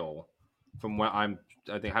Mile from what I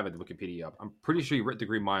think I have it the Wikipedia up. I'm pretty sure he wrote the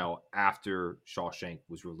Green Mile after Shawshank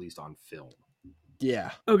was released on film.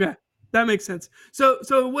 Yeah. Okay. That makes sense. So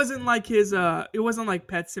it wasn't like his it wasn't like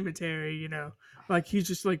Pet Cemetery, like he's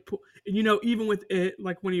just like even with it,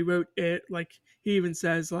 like when he wrote it, like he even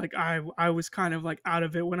says like I was kind of like out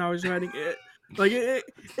of it when I was writing it. Like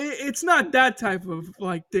it's not that type of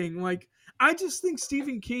like thing. Like I just think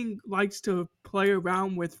Stephen King likes to play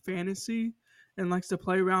around with fantasy and likes to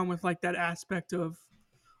play around with like that aspect of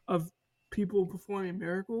people performing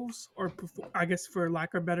miracles, or I guess for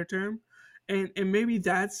lack of a better term. And maybe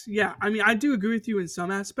that's, yeah, I mean I do agree with you in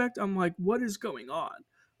some aspect. I'm like, what is going on?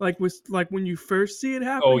 Like with like when you first see it Oh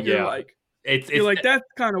happen, yeah, you're like that's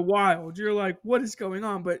kind of wild. You're like, what is going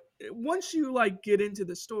on? But once you like get into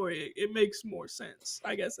the story, it makes more sense,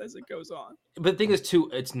 I guess, as it goes on. but the thing is too,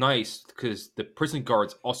 it's nice because the prison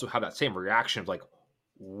guards also have that same reaction of like,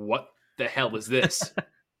 what the hell is this?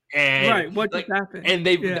 And Right, what just like, happened? and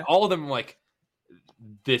they Yeah. all of them are like,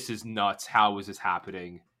 this is nuts. How is this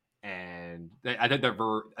happening? And I think I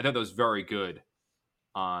thought that was very good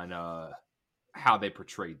on how they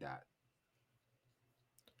portrayed that.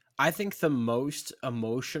 I think the most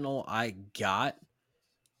emotional I got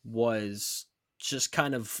was just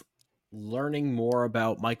kind of learning more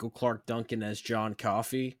about Michael Clark Duncan as John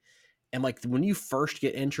Coffey. And like when you first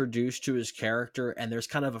get introduced to his character and there's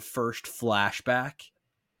kind of a first flashback,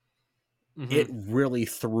 it really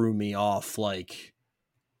threw me off. Like,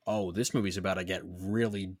 oh, this movie's about to get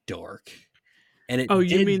really dark. And it Oh,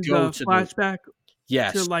 you did mean go the to the, flashback to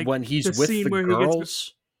yes, like when he's the with scene the where he gets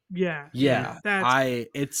girls. yeah. Yeah,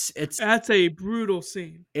 That's it's a brutal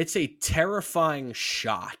scene. it's a terrifying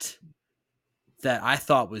shot that I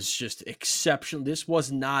thought was just exceptional. This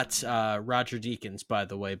was not Roger Deakins, by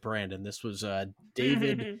the way, Brandon. This was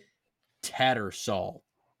David Tattersall.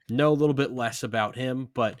 Know a little bit less about him,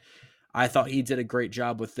 but I thought he did a great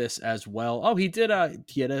job with this as well. Oh, he had a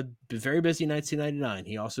very busy 1999.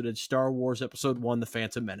 He also did Star Wars Episode 1, The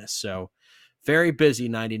Phantom Menace. So very busy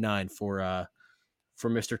 99 for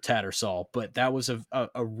Mr. Tattersall. But that was a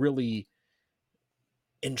really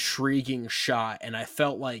intriguing shot, and I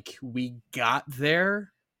felt like we got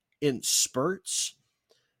there in spurts,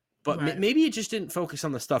 but Right. maybe it just didn't focus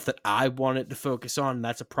on the stuff that I wanted to focus on. And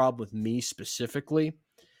that's a problem with me specifically.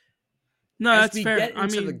 No, As that's we fair. get I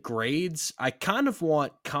into the mean, grades, I kind of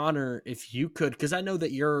want Connor, if you could, because I know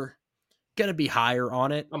that you're gonna be higher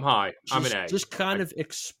on it. I'm high. I'm an A. Just kind of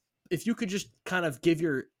if you could just kind of give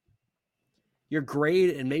your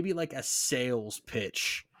grade and maybe like a sales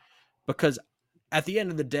pitch, because at the end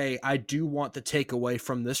of the day, I do want the takeaway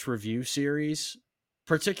from this review series,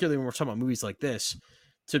 particularly when we're talking about movies like this,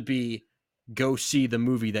 to be go see the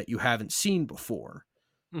movie that you haven't seen before.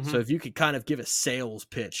 So Mm-hmm. if you could kind of give a sales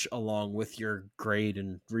pitch along with your grade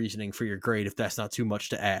and reasoning for your grade, if that's not too much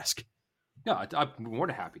to ask. Yeah, I'm more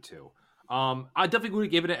than happy to. I definitely would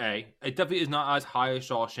give it an A. It definitely is not as high as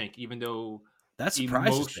Shawshank, even though That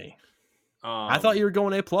surprises emotion. me. I thought Um, you were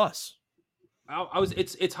going A plus. I was.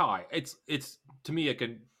 It's high. It's to me like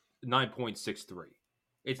a 9.63.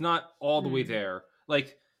 It's not all the way mm, there.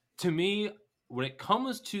 Like to me, when it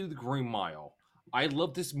comes to the Green Mile, I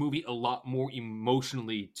love this movie a lot more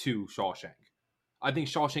emotionally to Shawshank. I think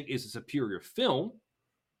Shawshank is a superior film,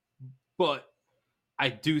 but I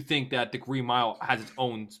do think that the Green Mile has its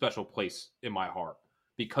own special place in my heart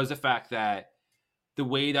because the fact that the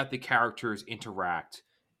way that the characters interact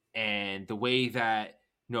and the way that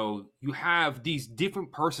you have these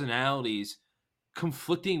different personalities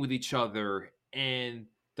conflicting with each other and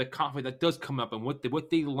the conflict that does come up and what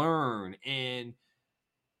they learn and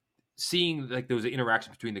seeing like those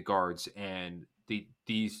interactions between the guards and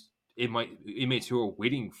these inmates who are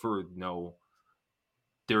waiting for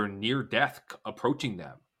their near death approaching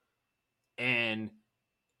them. And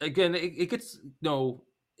again, it gets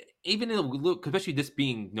even in a look, especially this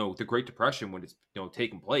being the Great Depression when it's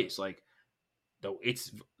taking place. Like though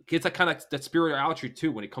it's that kind of that spirituality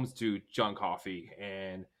too when it comes to John Coffey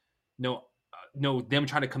and them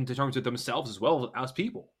trying to come to terms with themselves as well as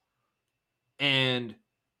people. And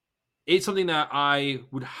it's something that I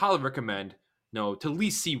would highly recommend to at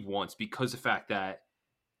least see once because of the fact that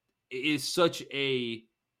it is such a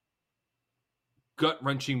gut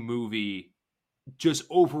wrenching movie. Just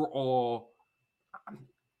overall,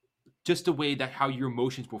 just the way that how your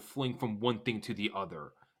emotions will fling from one thing to the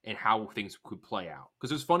other and how things could play out. Because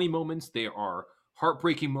there's funny moments, there are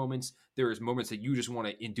heartbreaking moments, there's moments that you just want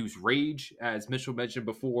to induce rage, as Mitchell mentioned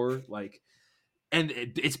before. Like, and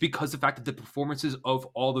it's because the fact that the performances of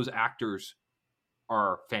all those actors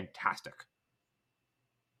are fantastic.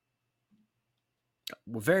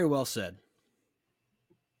 Well, very well said.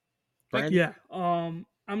 Brandon? yeah.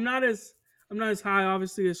 I'm not as high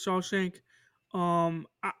obviously as Shawshank. I'm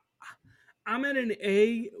at an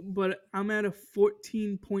A, but I'm at a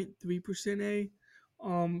 14.3% A.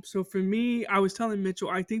 So for me, I was telling Mitchell,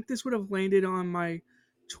 I think this would have landed on my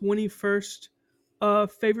 21st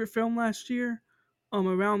favorite film last year.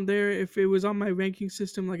 Around there, if it was on my ranking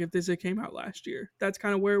system, like if this had came out last year, that's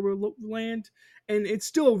kind of where we'll land. And it's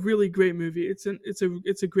still a really great movie. It's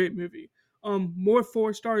a great movie. More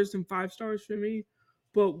 4 stars than 5 stars for me.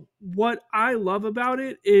 But what I love about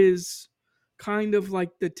it is kind of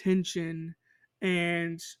like the tension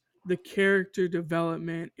and the character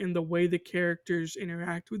development and the way the characters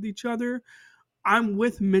interact with each other. I'm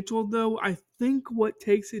with Mitchell though. I think what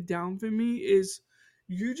takes it down for me is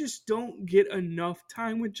you just don't get enough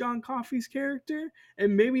time with John Coffey's character,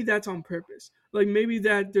 and maybe that's on purpose. Like maybe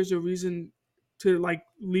that there's a reason to like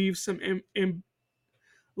leave some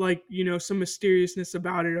like some mysteriousness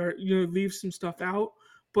about it, or leave some stuff out.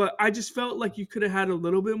 But I just felt like you could have had a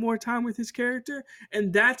little bit more time with his character,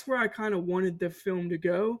 and that's where I kind of wanted the film to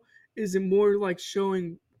go. Is it more like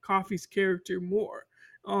showing Coffey's character more?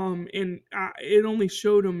 And it only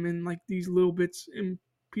showed him in like these little bits and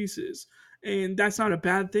pieces, and that's not a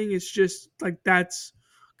bad thing. It's just like that's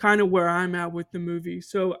kind of where I'm at with the movie.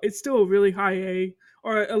 So it's still a really high A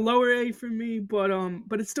or a lower A for me, but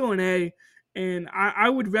it's still an A, and I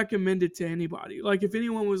would recommend it to anybody. Like if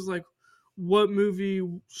anyone was like, "What movie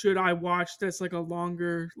should I watch?" That's like a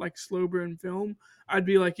longer, like slow burn film. I'd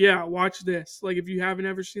be like, "Yeah, watch this." Like if you haven't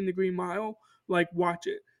ever seen The Green Mile, like watch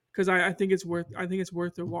it because I think it's worth. I think it's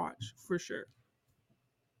worth a watch for sure.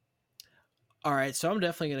 All right, so I'm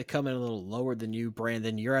definitely going to come in a little lower than you,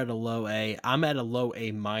 Brandon. You're at a low A. I'm at a low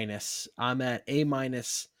A minus. I'm at A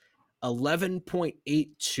minus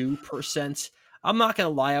 11.82%. I'm not going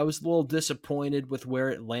to lie, I was a little disappointed with where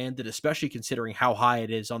it landed, especially considering how high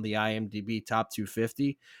it is on the IMDb top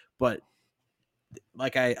 250. But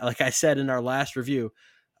like I said in our last review,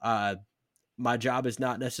 uh, my job is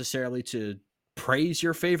not necessarily to praise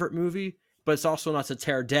your favorite movie, but it's also not to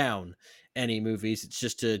tear down any movies. It's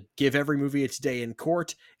just to give every movie its day in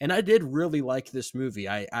court. And I did really like this movie.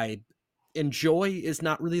 I enjoy is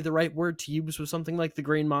not really the right word to use with something like The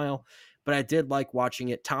Green Mile, but I did like watching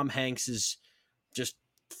it. Tom Hanks is just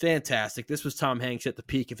fantastic. This was Tom Hanks at the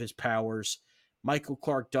peak of his powers. Michael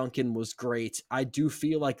Clark Duncan was great. I do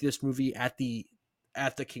feel like this movie at the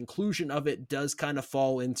conclusion of it does kind of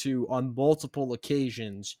fall into, on multiple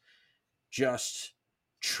occasions, just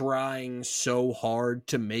trying so hard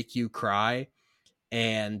to make you cry.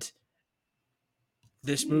 And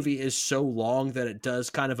this movie is so long that it does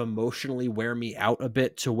kind of emotionally wear me out a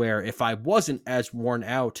bit, to where if I wasn't as worn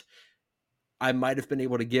out, I might have been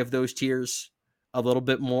able to give those tears a little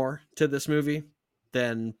bit more to this movie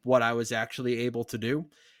than what I was actually able to do.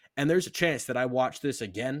 And there's a chance that I watch this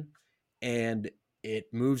again and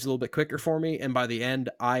it moves a little bit quicker for me. And by the end,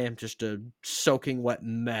 I am just a soaking wet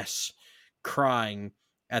mess crying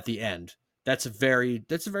at the end. That's a very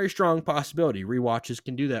strong possibility. Rewatches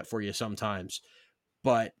can do that for you sometimes.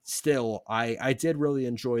 But still, I did really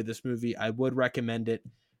enjoy this movie. I would recommend it.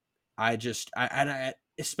 I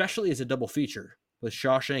especially as a double feature with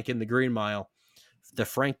Shawshank and The Green Mile, the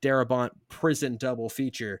Frank Darabont prison double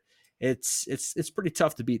feature. It's pretty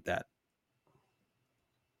tough to beat that.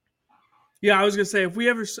 Yeah, I was gonna say if we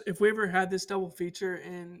ever had this double feature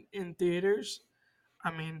in theaters, I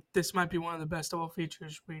mean, this might be one of the best double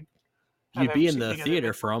features we. You'd be in the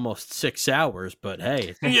theater for almost 6 hours, but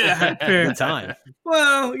hey, yeah, fair good time.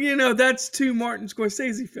 Well, that's 2 Martin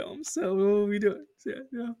Scorsese films, so we'll be doing.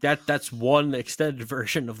 Yeah. That's one extended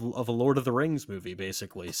version of a Lord of the Rings movie,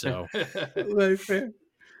 basically. So, right, fair.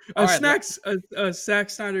 A Zack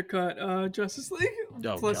Snyder cut, Justice League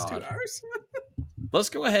plus God. 2 hours. Let's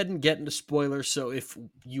go ahead and get into spoilers. So, if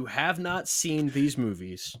you have not seen these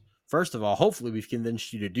movies, first of all, hopefully we've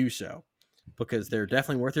convinced you to do so, because they're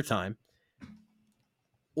definitely worth your time.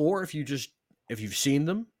 Or if you've seen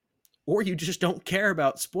them, or you just don't care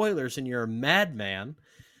about spoilers and you're a madman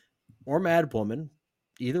or madwoman,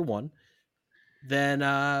 either one, then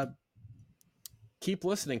keep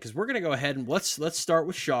listening, because we're going to go ahead and let's start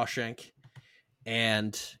with Shawshank.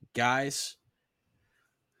 And guys,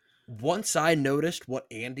 once I noticed what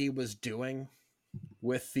Andy was doing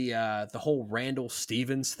with the whole Randall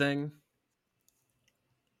Stevens thing,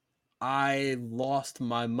 I lost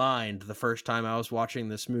my mind the first time I was watching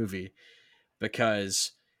this movie,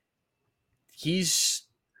 because he's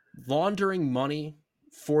laundering money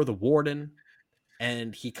for the warden,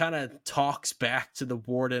 and he kind of talks back to the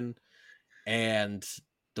warden, and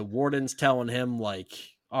the warden's telling him, like,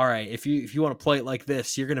 all right, if you want to play it like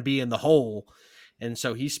this, you're going to be in the hole. And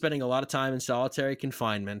so he's spending a lot of time in solitary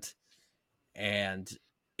confinement, and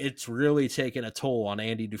it's really taken a toll on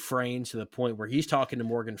Andy Dufresne, to the point where he's talking to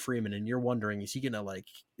Morgan Freeman, and you're wondering, is he gonna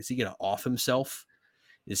off himself?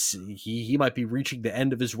 Is he might be reaching the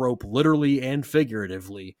end of his rope, literally and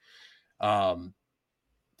figuratively. And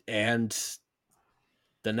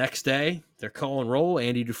the next day, they're calling roll.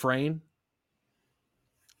 Andy Dufresne,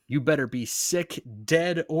 you better be sick,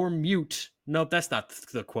 dead, or mute. No, that's not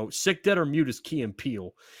the quote. Sick, dead, or mute is Key and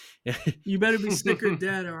Peele. You better be sick or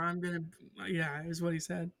dead, or I'm gonna. Yeah, is what he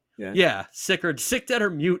said. Yeah, sick, dead, or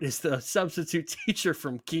mute is the substitute teacher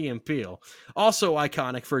from Key and Peele. Also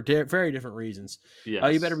iconic for very different reasons.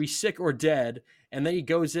 Yes. You better be sick or dead. And then he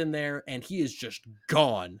goes in there, and he is just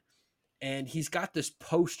gone. And he's got this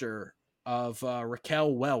poster of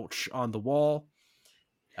Raquel Welch on the wall.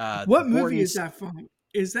 What movie is that from?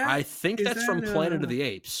 I think that's from Planet of the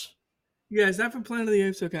Apes. Yeah, is that from Planet of the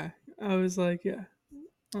Apes? Okay. I was like, yeah.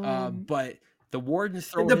 But the warden's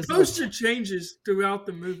throwing the poster changes throughout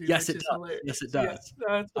the movie. Yes, it does. Hilarious. Yes, it does.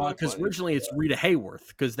 Because originally it's Rita Hayworth,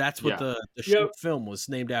 because that's what the film was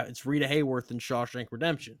named out. It's Rita Hayworth in Shawshank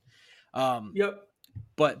Redemption.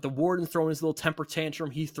 But the warden's throwing his little temper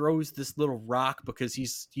tantrum. He throws this little rock because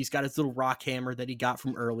he's got his little rock hammer that he got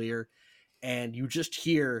from earlier, and you just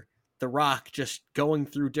hear the rock just going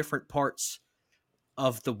through different parts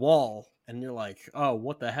of the wall, and you're like, oh,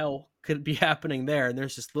 what the hell could be happening there? And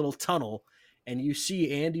there's this little tunnel, and you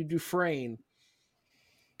see Andy Dufresne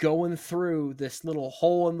going through this little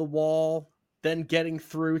hole in the wall, then getting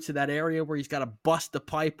through to that area where he's got to bust the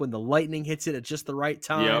pipe when the lightning hits it at just the right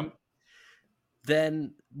time. Yep.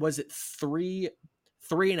 Then was it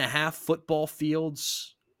 3.5 football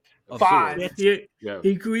fields? 5. He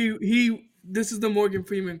this is the Morgan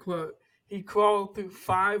Freeman quote. He crawled through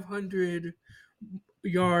 500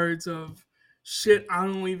 yards of shit I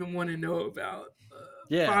don't even want to know about.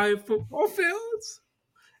 5 football fields.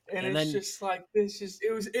 And it's then, just like this.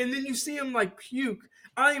 It was, and then you see him like puke.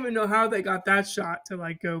 I don't even know how they got that shot to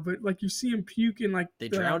like go, but like you see him puke in like they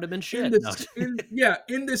drowned him in shit. In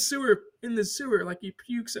the sewer, like he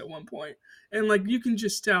pukes at one point, and like you can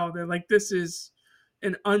just tell that like this is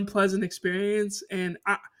an unpleasant experience. And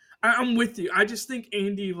I'm with you. I just think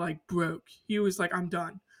Andy like broke. He was like, I'm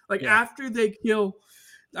done. Like Yeah. after they kill,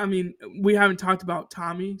 I mean, we haven't talked about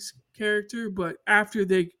Tommy's character, but after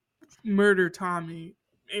they murder Tommy,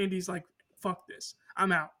 Andy's like, fuck this.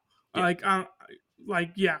 I'm out. Yeah.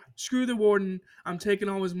 Yeah, screw the warden. I'm taking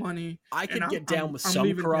all his money. I And could get down with I'm some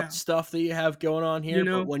leaving corrupt town. stuff that you have going on here, You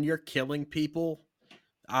but know? when you're killing people,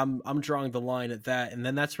 I'm drawing the line at that. And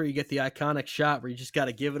then that's where you get the iconic shot where you just got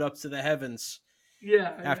to give it up to the heavens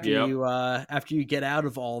Yeah. after you get out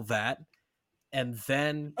of all that. And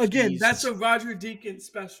then Again, he's that's a Roger Deakins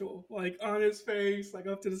special. Like on his face, like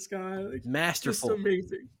up to the sky. Like, just masterful.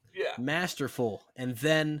 amazing. Yeah. Masterful. And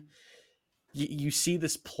then you see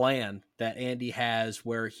this plan that Andy has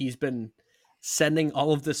where he's been sending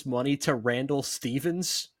all of this money to Randall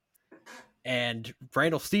Stevens, and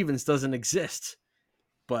Randall Stevens doesn't exist.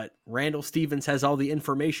 But Randall Stevens has all the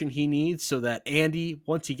information he needs so that Andy,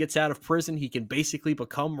 once he gets out of prison, he can basically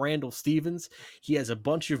become Randall Stevens. He has a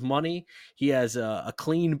bunch of money. He has a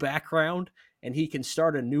clean background, and he can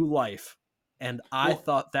start a new life. And I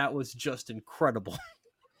thought that was just incredible.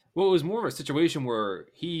 Well, it was more of a situation where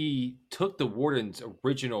he took the warden's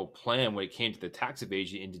original plan when it came to the tax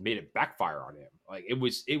evasion and made it backfire on him. Like it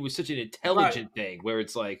was such an intelligent thing where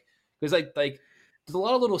it's like, because like there's a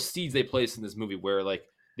lot of little seeds they place in this movie where like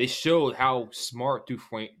they show how smart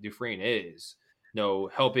Dufresne is. You know,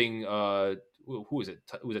 helping who was it?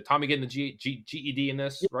 Was it Tommy getting the GED in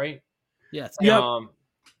this, right? Yeah. Yep.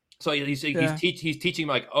 So he's teaching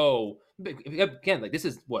like, oh, again, like this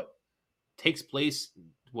is what takes place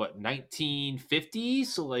 1950s,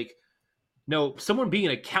 so like no, someone being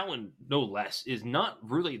an accountant no less is not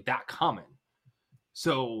really that common.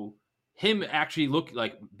 So him actually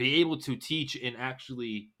be able to teach and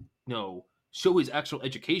actually show his actual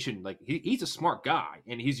education, like he's a smart guy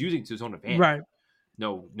and he's using it to his own advantage. Right.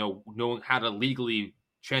 Knowing how to legally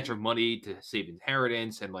transfer money to save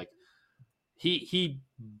inheritance, and like he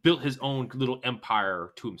built his own little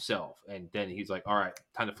empire to himself, and then he's like, all right,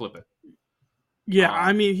 time to flip it. Yeah,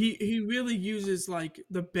 I mean, he really uses like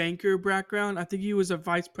the banker background. I think he was a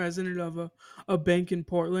vice president of a bank in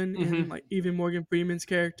Portland, and like even Morgan Freeman's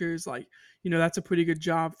character is like, that's a pretty good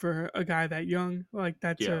job for a guy that young. Like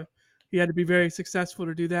he had to be very successful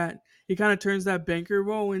to do that. He kind of turns that banker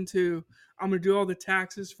role into, I'm gonna do all the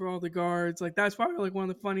taxes for all the guards. Like that's probably like one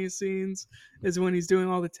of the funniest scenes is when he's doing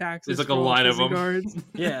all the taxes. There's like for a all line the of them. guards.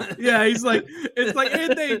 Yeah. Yeah, he's like, it's like,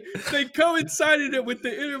 and they coincided it with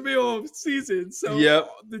the interval season, so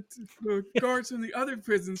the guards from the other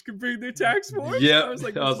prisons could bring their tax forms. Yeah, I was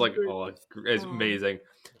like, oh, it's amazing.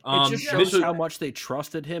 It just shows how much they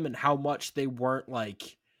trusted him and how much they weren't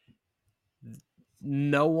like.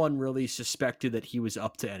 No one really suspected that he was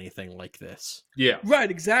up to anything like this. Yeah.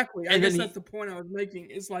 Right, exactly. I guess that's the point I was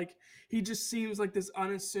making. Is like he just seems like this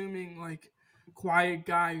unassuming, like quiet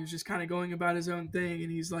guy who's just kind of going about his own thing,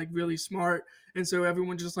 and he's like really smart, and so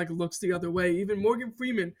everyone just like looks the other way. Even Morgan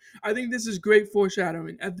Freeman, I think this is great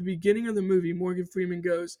foreshadowing. At the beginning of the movie, Morgan Freeman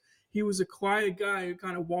goes, he was a quiet guy who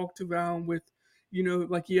kind of walked around with,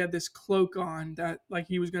 like he had this cloak on that like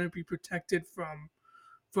he was going to be protected from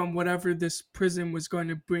whatever this prison was going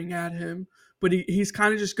to bring at him. But he's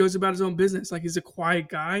kind of just goes about his own business. Like he's a quiet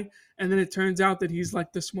guy. And then it turns out that he's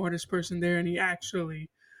like the smartest person there. And he actually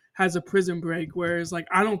has a prison break. Whereas like,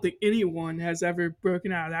 I don't think anyone has ever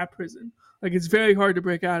broken out of that prison. Like it's very hard to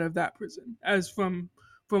break out of that prison as from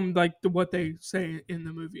like what they say in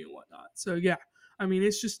the movie and whatnot. So yeah, I mean,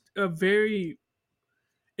 it's just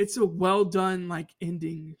it's a well done like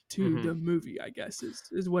ending to the movie, I guess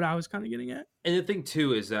is what I was kind of getting at. And the thing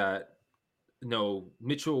too is that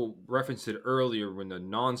Mitchell referenced it earlier in the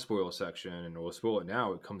non-spoil section, and we'll spoil it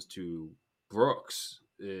now. It comes to Brooks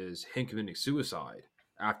is him committing suicide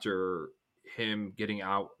after him getting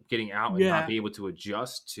out and not be able to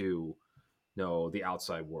adjust to the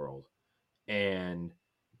outside world. And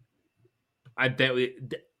I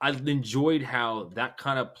enjoyed how that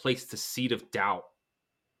kind of placed the seed of doubt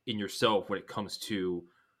in yourself when it comes to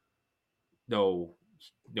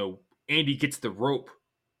Andy gets the rope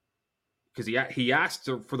because he asked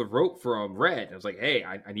for the rope from Red. I was like, hey,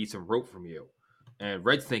 I need some rope from you. And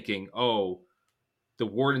Red's thinking, oh, the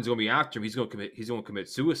warden's going to be after him. He's going to commit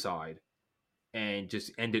suicide and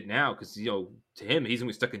just end it now because to him he's going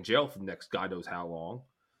to be stuck in jail for the next God knows how long.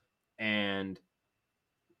 And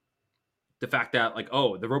the fact that like,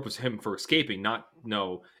 oh, the rope was him for escaping,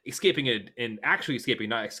 escaping it and actually escaping,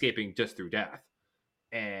 not escaping just through death.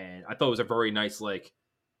 And I thought it was a very nice, like,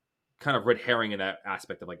 kind of red herring in that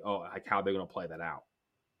aspect of like, oh, like how they're going to play that out.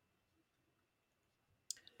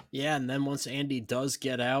 Yeah, and then once Andy does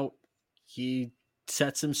get out, he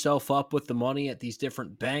sets himself up with the money at these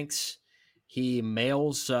different banks. He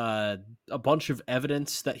mails a bunch of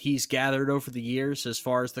evidence that he's gathered over the years as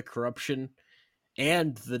far as the corruption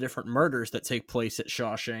and the different murders that take place at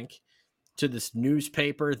Shawshank to this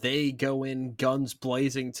newspaper. They go in guns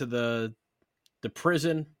blazing to the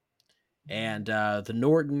prison, and the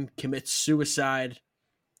Norton commits suicide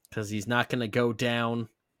because he's not going to go down,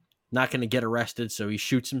 not going to get arrested, so he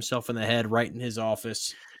shoots himself in the head right in his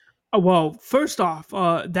office. Well, first off,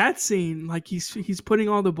 that scene, like he's putting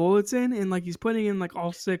all the bullets in, and like he's putting in like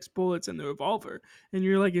all 6 bullets in the revolver, and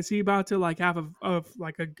you're like, is he about to like have a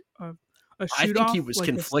shoot off, he was like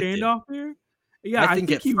conflicted. a standoff here? Yeah, I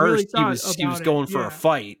think at he first really he was going for a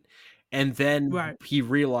fight, and then Right. he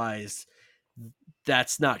realized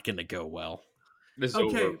that's not going to go well. This is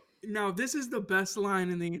Okay, over. now this is the best line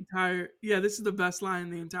in the entire. Yeah, this is the best line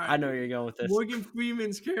in the entire. I know where you're going with this. Morgan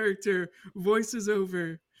Freeman's character voices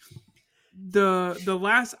over the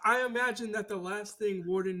last. I imagine that the last thing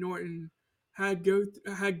Warden Norton had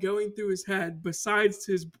going through his head, besides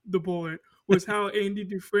the bullet, was how Andy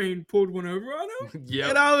Dufresne pulled one over on him. Yeah.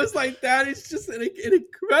 And I was like, that is just an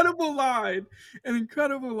incredible line, and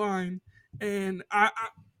I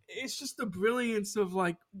it's just the brilliance of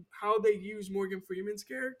like how they use Morgan Freeman's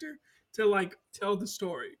character to like tell the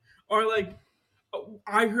story. Or like,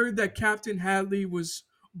 I heard that Captain Hadley was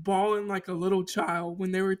bawling like a little child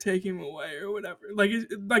when they were taking him away or whatever.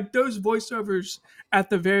 Like those voiceovers at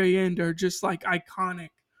the very end are just like iconic.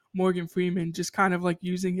 Morgan Freeman just kind of like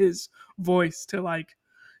using his voice to like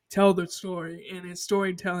tell the story, and it's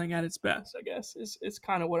storytelling at its best, I guess. It's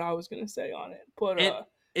kind of what I was gonna say on it. But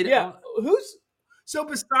who's so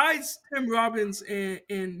besides Tim Robbins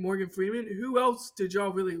and Morgan Freeman, who else did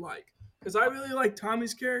y'all really like? Because I really liked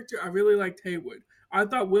Tommy's character. I really liked Haywood. I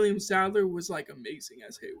thought William Sadler was like amazing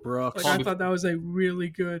as Haywood. Brooks. Like I thought that was a really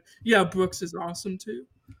good. Yeah, Brooks is awesome too.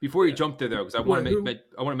 Before you jump there, though, because I want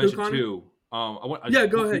to mention too.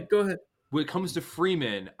 Go ahead. When it comes to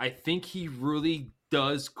Freeman, I think he really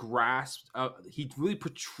does grasp. He really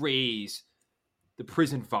portrays the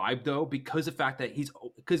prison vibe, though, because the fact that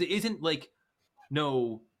because it isn't like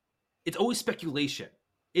it's always speculation.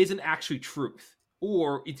 It isn't actually truth,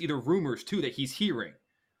 or it's either rumors too that he's hearing.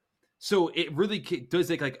 So it really does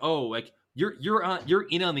like you're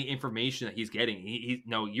in on the information that he's getting.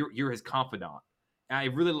 You're his confidant. And I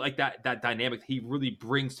really like that dynamic he really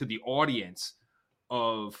brings to the audience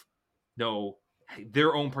of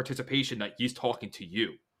their own participation that he's talking to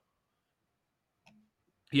you.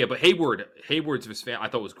 Yeah, but Hayward's his fan I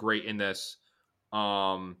thought was great in this.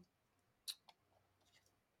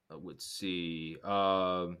 Let's see.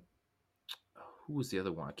 Who was the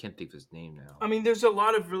other one? I can't think of his name now. I mean, there's a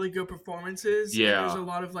lot of really good performances. Yeah. There's a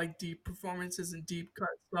lot of like deep performances and deep cut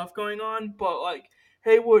stuff going on. But like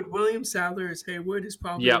William Sadler as Haywood is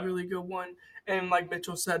probably a really good one. And like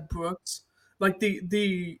Mitchell said, Brooks. Like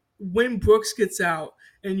the when Brooks gets out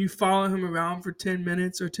and you follow him around for 10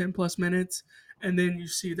 minutes or 10 plus minutes, and then you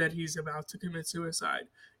see that he's about to commit suicide,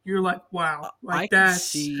 you're like, wow, like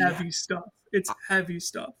that's heavy stuff. It's heavy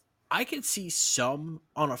stuff. I could see some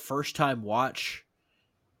on a first-time watch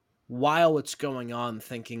while it's going on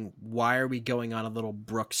thinking, why are we going on a little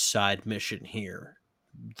Brooks side mission here?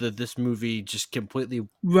 This movie just completely...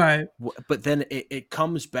 Right. But then it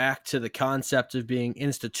comes back to the concept of being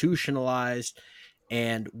institutionalized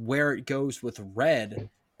and where it goes with Red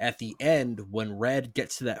at the end when Red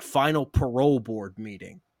gets to that final parole board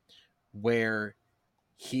meeting where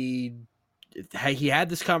he had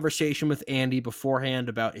this conversation with Andy beforehand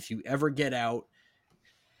about, if you ever get out,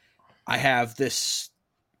 I have this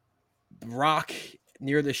rock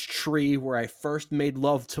near this tree where I first made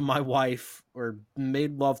love to my wife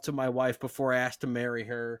before I asked to marry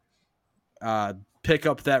her. Pick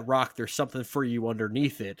up that rock. There's something for you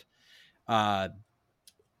underneath it. But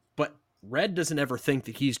Red doesn't ever think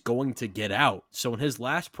that he's going to get out. So in his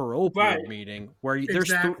last parole board meeting, where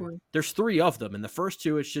there's 3 of them, and the first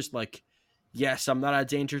 2, it's just like, yes, I'm not a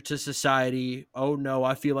danger to society. Oh no,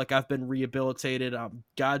 I feel like I've been rehabilitated.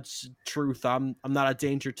 God's truth. I'm not a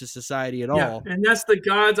danger to society at all. And that's the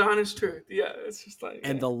God's honest truth. Yeah, it's just like.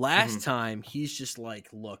 And the last time, he's just like,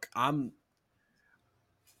 look,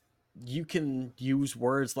 you can use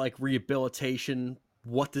words like rehabilitation.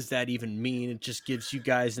 What does that even mean? It just gives you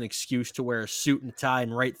guys an excuse to wear a suit and tie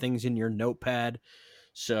and write things in your notepad.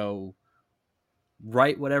 So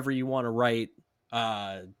write whatever you want to write.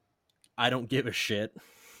 I don't give a shit.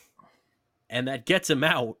 And that gets him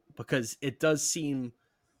out because it does seem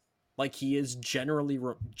like he is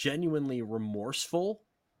genuinely remorseful,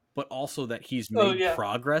 but also that he's made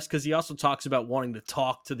progress, because he also talks about wanting to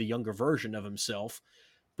talk to the younger version of himself,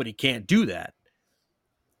 but he can't do that.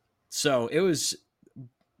 So it was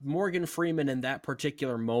Morgan Freeman in that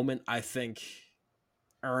particular moment, I think,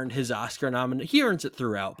 earned his Oscar nomination. He earns it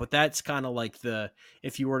throughout, but that's kind of like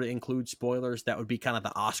if you were to include spoilers, that would be kind of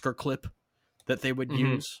the Oscar clip that they would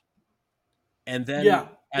use. And then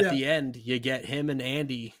at the end, you get him and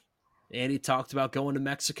Andy. Andy talked about going to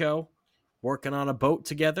Mexico, working on a boat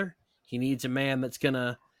together. He needs a man that's going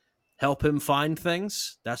to help him find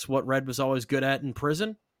things. That's what Red was always good at in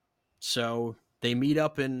prison. So they meet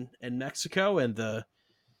up in Mexico, and the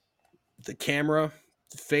camera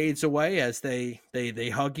fades away as they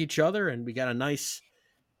hug each other, and we got a nice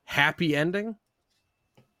happy ending.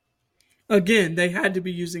 Again, they had to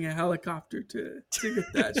be using a helicopter to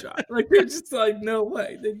get that shot. Like, they're just like, no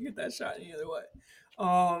way they can get that shot any other way.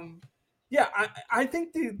 Yeah, I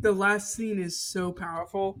think the last scene is so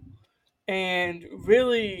powerful, and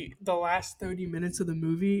really the last 30 minutes of the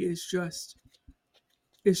movie is just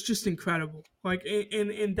incredible. Like,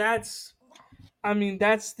 and that's, I mean,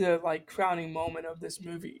 that's the like crowning moment of this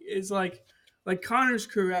movie. Is like Connor's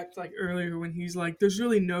correct, like earlier when he's like, there's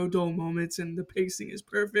really no dull moments and the pacing is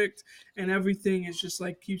perfect and everything is just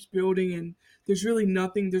like keeps building and there's really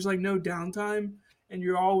nothing, there's like no downtime and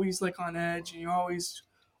you're always like on edge and you're always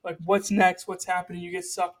like, what's next, what's happening, you get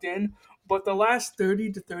sucked in. But the last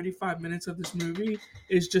 30 to 35 minutes of this movie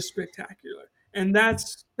is just spectacular. And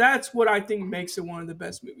that's what I think makes it one of the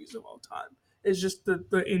best movies of all time. It's just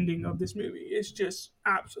the ending of this movie. It's just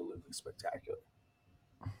absolutely spectacular.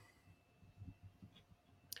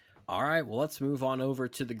 All right, well, let's move on over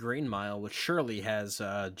to The Green Mile, which surely has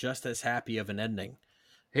just as happy of an ending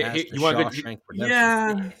as the Shawshank Redemption.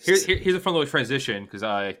 Yeah. Here's a fun little transition, because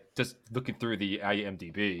I just looking through the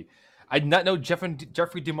IMDb, I did not know Jeffrey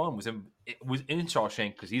DeMond was in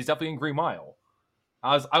Shawshank, because he's definitely in Green Mile.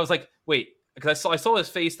 I was like, wait, because I saw his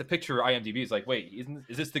face, the picture IMDb is like, wait,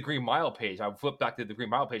 is this the Green Mile page? I flipped back to the Green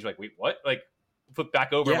Mile page, like, wait, what? Like, flip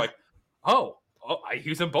back over, Yeah. I'm like, oh, he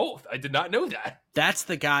was in both. I did not know that. That's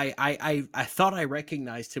the guy. I thought I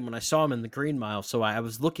recognized him when I saw him in The Green Mile, so I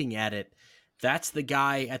was looking at it. That's the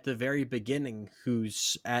guy at the very beginning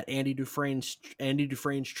who's at Andy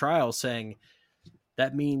Dufresne's trial saying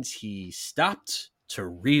that means he stopped to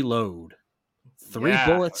reload. 3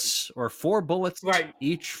 bullets or 4 bullets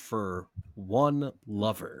each for one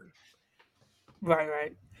lover.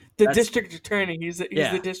 Right. That's district attorney. He's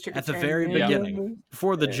the district at attorney. The very beginning.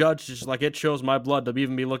 Before the judge is like, it shows my blood to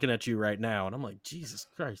even be looking at you right now. And I'm like, Jesus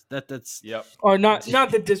Christ. That's Yep. Or not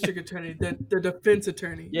the district attorney, the defense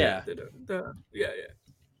attorney. Yeah. Yeah.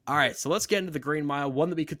 All right, so let's get into The Green Mile, one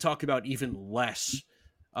that we could talk about even less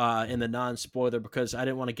in the non-spoiler, because I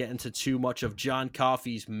didn't want to get into too much of John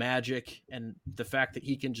Coffey's magic and the fact that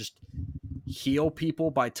he can just heal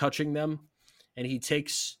people by touching them. And he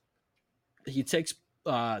takes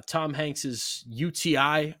Tom Hanks's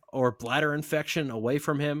UTI or bladder infection away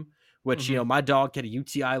from him, which, you know, my dog had a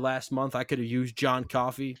UTI last month. I could have used John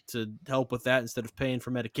Coffey to help with that instead of paying for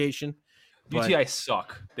medication. UTI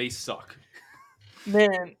suck. They suck.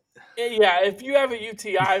 Man, yeah, if you have a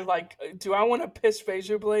UTI, like, do I want to piss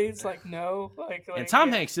razor blades? Like, no. And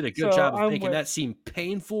Tom Hanks did a good job of making that seem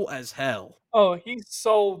painful as hell. Oh, he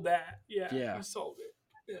sold that. Yeah. He sold it.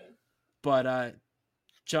 Yeah. But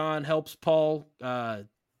John helps Paul,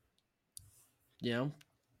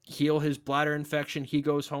 heal his bladder infection. He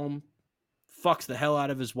goes home, fucks the hell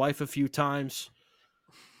out of his wife a few times.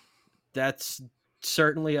 That's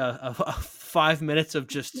certainly a 5 minutes of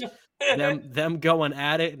just them going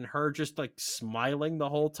at it and her just like smiling the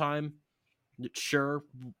whole time. Sure,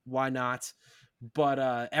 why not?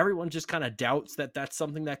 But everyone just kind of doubts that that's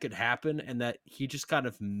something that could happen and that he just kind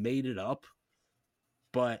of made it up.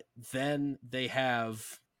 But then they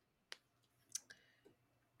have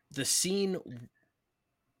the scene.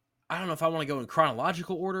 I don't know if I want to go in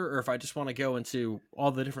chronological order or if I just want to go into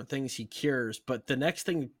all the different things he cures. But the next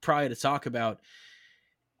thing probably to talk about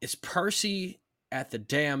is Percy at the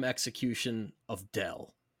damn execution of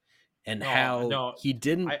Dell and how he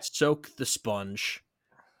didn't soak the sponge,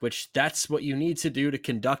 which that's what you need to do to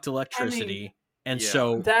conduct electricity.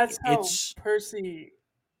 So that's how Percy.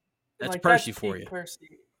 That's like, Percy for you.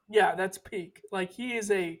 Percy. Yeah, that's peak. Like, he's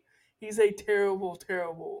a terrible,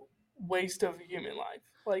 terrible waste of human life.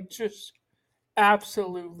 Like, just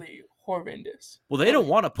absolutely horrendous. Well, they don't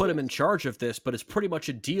want to put him in charge of this, but it's pretty much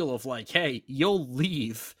a deal of like, hey, you'll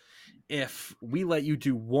leave if we let you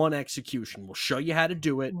do one execution. We'll show you how to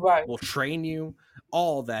do it. Right. We'll train you.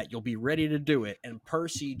 All that. You'll be ready to do it. And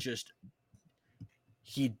Percy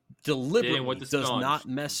he deliberately does not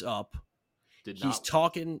mess up. He's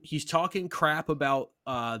talking crap about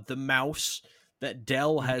the mouse that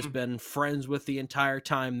Dell has been friends with the entire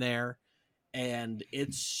time there, and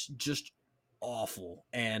it's just awful.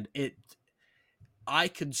 And I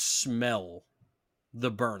could smell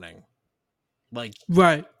the burning. Like,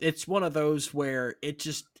 Right. it's one of those where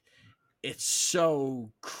it's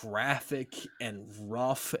so graphic and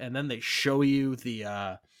rough, and then they show you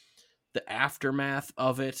the aftermath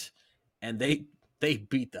of it, and they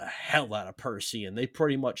beat the hell out of Percy, and they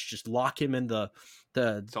pretty much just lock him in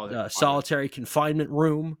the solitary confinement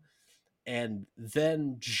room. And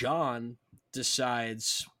then John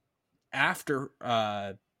decides, after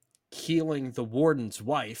healing the warden's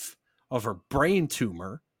wife of her brain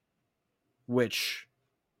tumor, which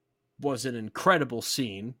was an incredible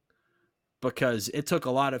scene, because it took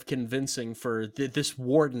a lot of convincing for this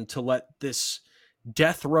warden to let this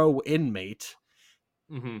death row inmate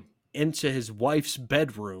into his wife's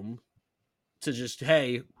bedroom to just,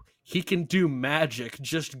 hey, he can do magic,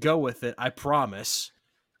 just go with it, I promise.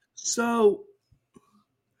 So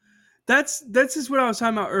that's just what I was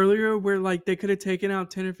talking about earlier, where like they could have taken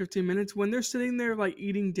out 10 or 15 minutes when they're sitting there like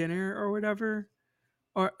eating dinner or whatever,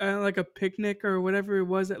 or like a picnic or whatever it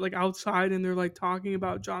was, that like outside, and they're like talking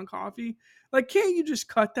about John Coffey. Like, can't you just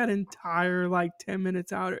cut that entire like 10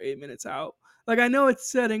 minutes out or 8 minutes out? Like, I know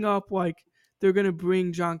it's setting up like they're gonna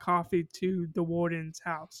bring John Coffey to the warden's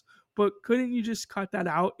house, but couldn't you just cut that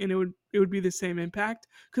out and it would be the same impact?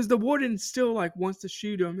 Because the warden still like wants to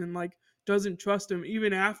shoot him and like doesn't trust him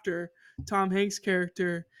even after Tom Hanks'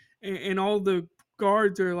 character and all the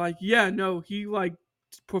guards are like, yeah, no, he like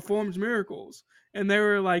performs miracles. And they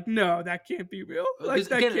were like, "No, that can't be real. Like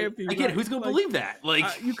that can't be again, right. who's gonna like, believe that?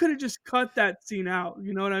 Like, you could have just cut that scene out.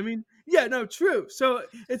 You know what I mean? Yeah, no, true. So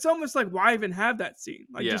it's almost like, why even have that scene?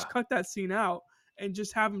 Like, just cut that scene out and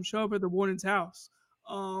just have him show up at the warden's house.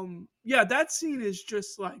 Yeah, that scene is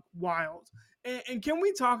just like wild. And can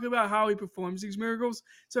we talk about how he performs these miracles?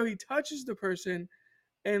 So he touches the person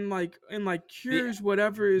and like cures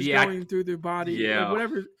whatever is going through their body, like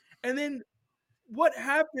whatever, and then what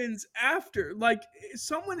happens after? Like,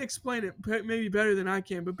 someone explain it maybe better than I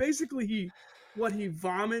can, but basically he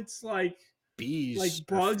vomits like bees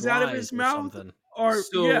bugs out of his mouth, something. or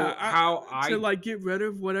so to like get rid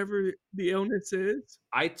of whatever the illness is.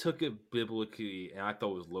 I took it biblically, and I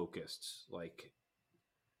thought it was locusts, like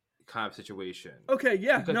kind of situation. Okay,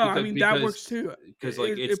 yeah, I mean that works too. Because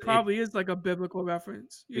like it probably is like a biblical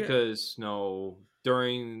reference. Yeah. Because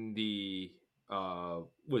during the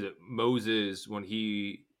was it Moses, when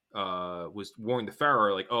he was warning the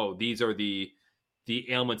Pharaoh, like, oh, these are the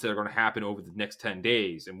ailments that are going to happen over the next 10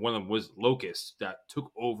 days, and one of them was locusts that took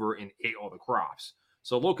over and ate all the crops.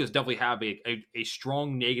 So locusts definitely have a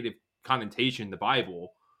strong negative connotation in the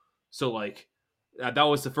Bible. So like that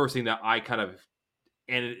was the first thing that I kind of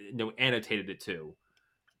annotated it to.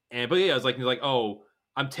 But yeah, I was like, oh,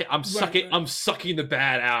 I'm sucking the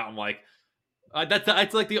bad out. I'm like,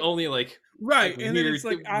 that's like the only like right, like, and weird, then it's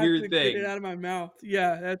like, I have to get it out of my mouth.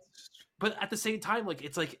 Yeah, that's. But at the same time, like,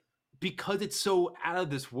 it's like, because it's so out of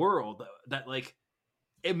this world that like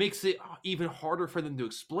it makes it even harder for them to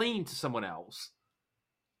explain to someone else.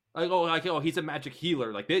 Like, oh, he's a magic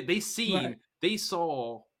healer. Like they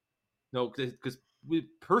saw, because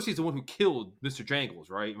Percy's the one who killed Mr. Jangles,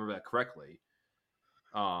 right? Remember that correctly?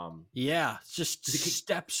 Yeah, just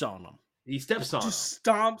steps on him. He steps on him. Just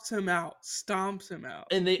stomps him out.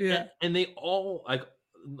 And they all, like,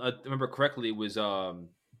 I remember correctly, it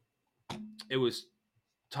was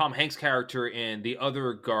Tom Hanks' character and the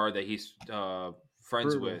other guard that he's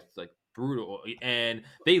friends with, like Brutal, and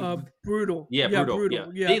they Brutal. Yeah.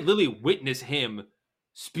 They literally witness him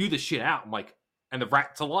spew the shit out. I'm like, and the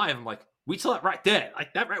rat's alive. I'm like, we saw that rat dead.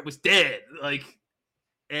 Like, that rat was dead. Like,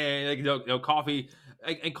 and like, Coffee,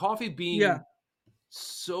 and Coffee being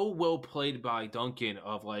so well played by Duncan,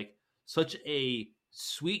 of like such a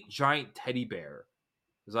sweet giant teddy bear.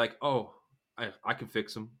 It's like, oh, I can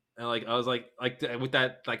fix him. And like, I was like with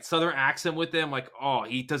that like southern accent with him, like, oh,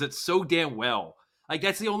 he does it so damn well. Like,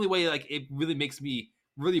 that's the only way, like, it really makes me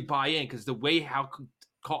really buy in, because the way how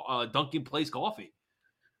Duncan plays Coffee.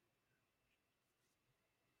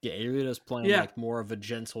 Yeah, he really does play him like more of a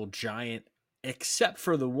gentle giant, except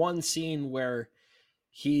for the one scene where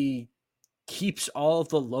he keeps all of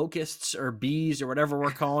the locusts or bees or whatever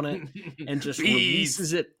we're calling it and just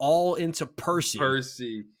releases it all into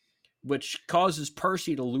Percy, which causes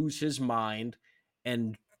Percy to lose his mind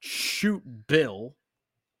and shoot Bill,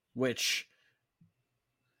 which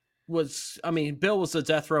was, I mean, Bill was a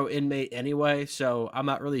death row inmate anyway, so I'm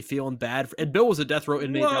not really feeling bad. And Bill was a death row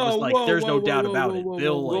inmate that was like, there's no doubt about it.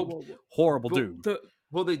 Bill, horrible dude.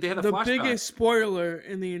 They had a the flashback. Biggest spoiler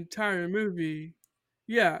in the entire movie,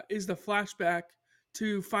 is the flashback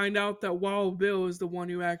to find out that Wild Bill is the one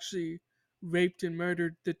who actually raped and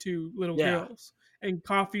murdered the two little Yeah. girls, and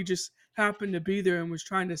Coffee just happened to be there and was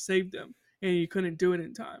trying to save them, and he couldn't do it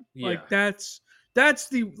in time. Yeah. That's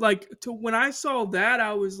the like to when I saw that,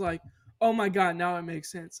 I was like, oh my god, now it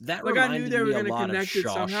makes sense. That Like I knew reminded they me were a gonna lot of connect it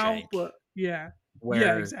somehow, Shawshank, but yeah,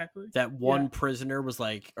 where exactly, that yeah, one prisoner was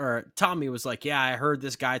like, or Tommy was like, yeah, I heard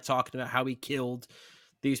this guy talking about how he killed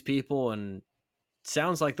these people, and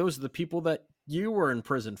sounds like those are the people that you were in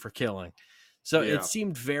prison for killing. So it Yeah.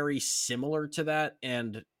 seemed very similar to that.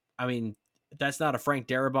 And I mean, that's not a Frank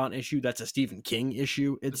Darabont issue. That's a Stephen King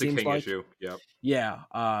issue, it It's a seems King like. issue. Yep. Yeah.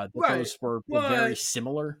 That right. those were very But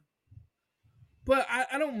similar. But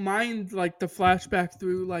I don't mind like the flashback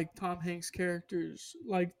through like Tom Hanks characters,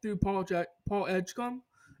 like through Paul Edgecombe, Hmm.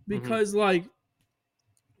 because like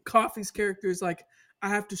Coffee's character is like, I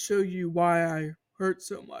have to show you why I hurt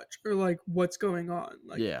so much, or like what's going on.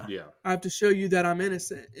 Like Yeah. Yeah. I have to show you that I'm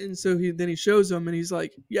innocent, and so he shows him, and he's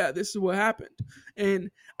like, yeah, this is what happened. And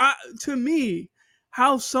to me,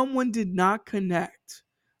 how someone did not connect,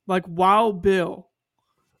 like Wild Bill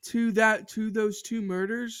to those two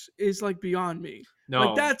murders is like beyond me. Like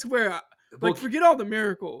No. that's where Well, like forget all the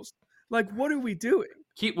miracles. Like what are we doing?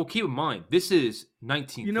 keep in mind this is You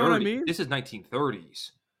know what I 1930. mean? This is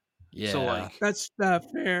 1930s. So Yeah. like, That's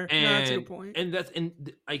fair. No, that's a good and point.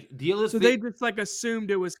 like the other So thing. they just like assumed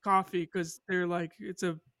it was Coffee because they're like it's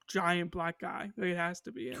a giant black guy. Like, it has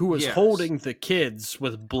to be Who him. was Yes. holding the kids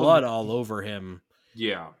with Hold blood the- all over him.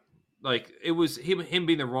 Yeah. Like it was him being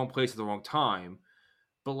in the wrong place at the wrong time.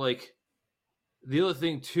 But like the other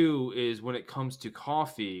thing too is when it comes to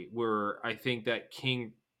Coffee, where I think that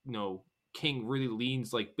King really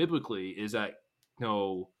leans like biblically, is that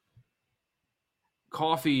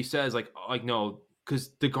Coffee says like no,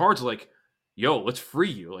 because the guards are like, yo, let's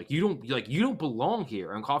free you. Like you don't belong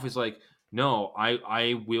here. And Coffee's like, no,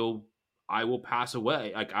 I will pass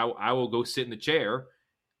away. Like I will go sit in the chair.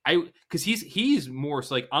 Because he's more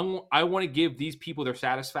so like I want to give these people their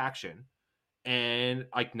satisfaction. And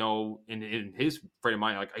like no, in his frame of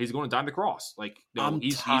mind, like he's going to die on the cross. Like no, I'm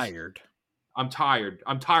tired. I'm tired.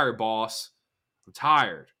 I'm tired, boss. I'm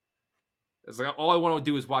tired. It's like all I want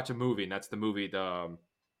to do is watch a movie, and that's the movie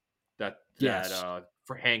that Yes.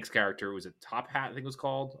 for Hank's character was it Top Hat, I think it was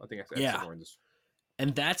called. I think that's Yeah. somewhere in this.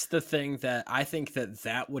 And that's the thing that I think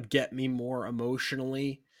that would get me more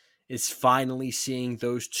emotionally, is finally seeing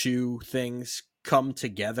those two things come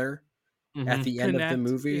together at the end of the Connect.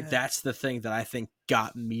 movie. Yeah. That's the thing that I think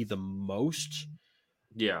got me the most.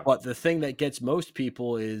 Yeah. But the thing that gets most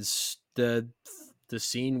people is the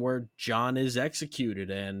scene where John is executed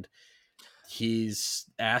and he's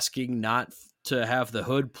asking not to have the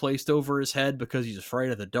hood placed over his head because he's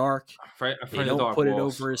afraid of the dark. Friend They of the don't Dark put it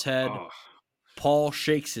Boss. over his head. Oh, Paul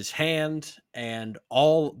shakes his hand, and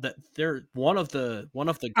all that they're one of the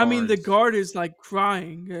guards. I mean, the guard is like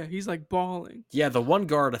crying. Yeah, he's like bawling. Yeah, the one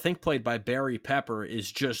guard, I think played by Barry Pepper,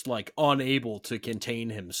 is just like unable to contain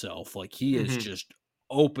himself. Like he is just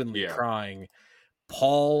openly crying.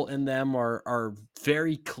 Paul and them are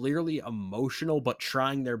very clearly emotional, but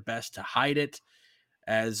trying their best to hide it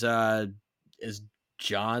as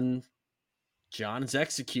John's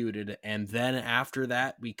executed. And then after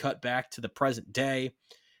that, we cut back to the present day,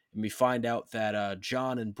 and we find out that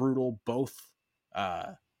John and Brutal both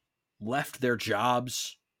left their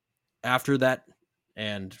jobs after that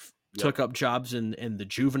and took up jobs in the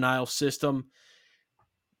juvenile system.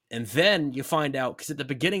 And then you find out, because at the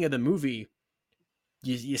beginning of the movie,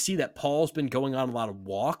 you see that Paul's been going on a lot of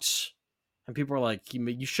walks, and people are like,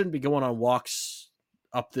 you shouldn't be going on walks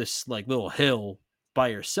up this like little hill by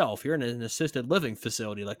yourself. You're in an assisted living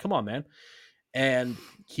facility. Like, come on, man. And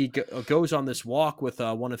he goes on this walk with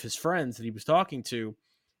one of his friends that he was talking to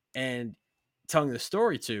and telling the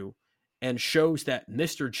story to, and shows that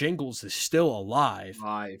Mr. Jingles is still alive.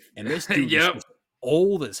 And this dude is just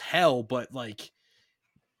old as hell, but like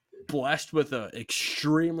blessed with an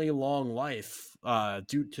extremely long life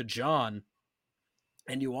due to John.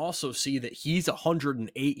 And you also see that he's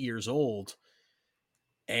 108 years old,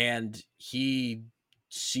 and he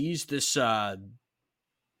sees this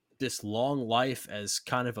this long life as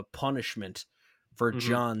kind of a punishment for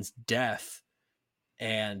John's death.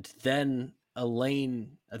 And then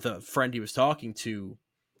Elaine, the friend he was talking to,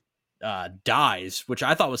 dies, which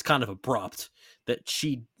I thought was kind of abrupt. That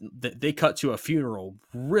they cut to a funeral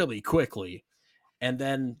really quickly, and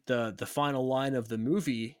then the final line of the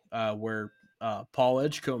movie, where Paul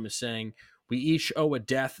Edgecombe is saying, "We each owe a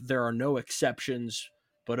death. There are no exceptions,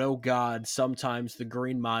 but oh God, sometimes the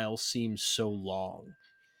Green Mile seems so long."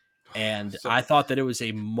 And I thought that it was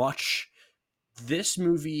this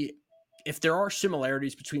movie if there are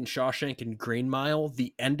similarities between Shawshank and Green Mile,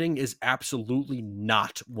 the ending is absolutely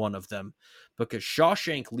not one of them, because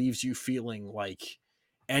Shawshank leaves you feeling like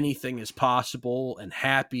anything is possible and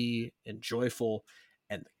happy and joyful,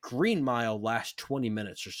 and the Green Mile last 20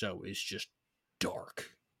 minutes or so is just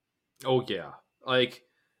dark. Oh yeah, like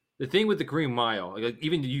the thing with the Green Mile, like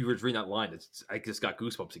even you were reading that line, I just got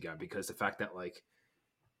goosebumps again because the fact that like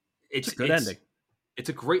It's a good ending. It's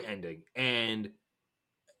a great ending, and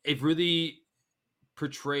it really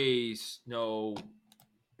portrays it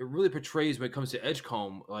really portrays when it comes to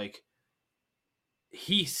Edgecombe, like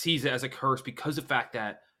he sees it as a curse because of the fact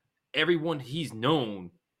that everyone he's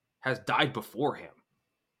known has died before him,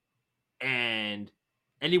 and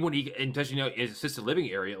anyone he, and especially in his assisted living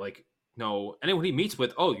area, like anyone he meets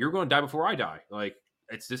with, oh, you're going to die before I die, like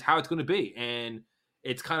it's just how it's going to be, and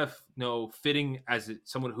it's kind of fitting as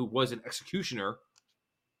someone who was an executioner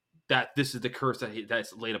that this is the curse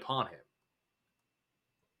that's laid upon him.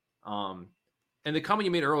 And the comment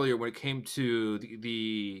you made earlier when it came to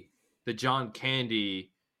the John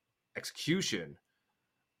Candy execution,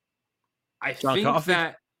 I John think Coffey?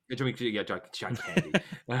 that John Candy,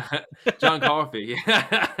 John Coffey.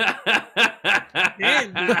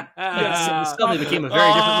 Yeah. Suddenly became a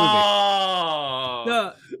very different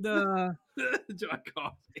movie. The John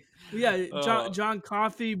Coffey. John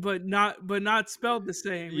Coffey, but not spelled the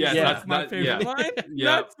same. Yeah, That's my favorite line.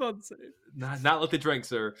 Yeah. Not spelled the same. Not let the drink,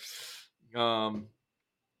 sir.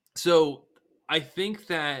 So I think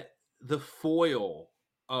that the foil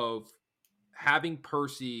of having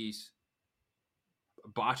Percy's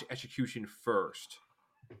botch execution first,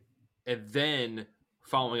 and then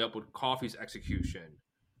following up with Coffey's execution,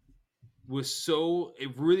 was so.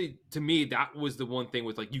 It really, to me, that was the one thing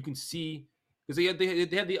with like you can see, because they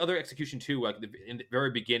had the other execution too, like in the very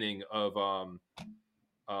beginning of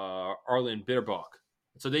Arlen Bitterbuck.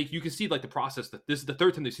 So you can see like the process, that this is the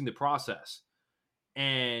third time they've seen the process,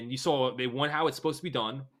 and you saw how it's supposed to be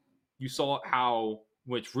done. You saw how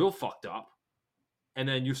when it's real fucked up, and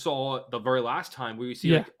then you saw the very last time where you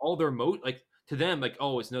see like all their like to them like,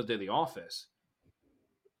 oh, it's no day of the office,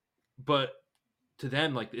 but to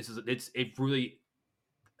them like it's really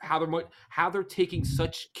how they're taking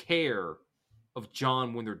such care of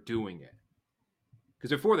John when they're doing it.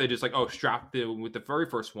 Because before they just like, oh, with the very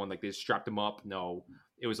first one, like they strapped him up. No,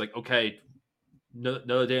 it was like, okay,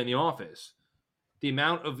 another day in the office. The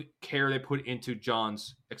amount of care they put into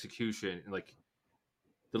John's execution and like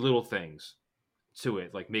the little things to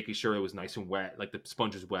it, like making sure it was nice and wet, like the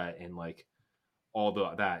sponge is wet, and like all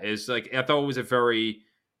that is like, I thought it was very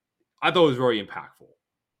impactful.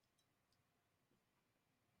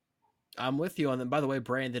 I'm with you on them. By the way,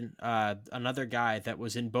 Brandon, another guy that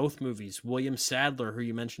was in both movies, William Sadler, who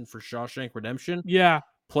you mentioned for Shawshank Redemption,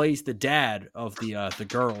 plays the dad of the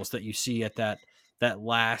girls that you see at that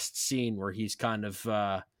last scene where he's kind of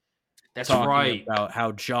that's talking right about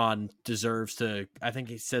how John deserves to. I think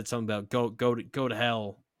he said something about go to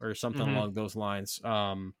hell or something along those lines.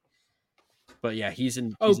 But yeah, he's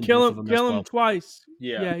in. Kill him twice.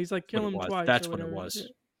 Yeah, he's like kill him twice. That's what it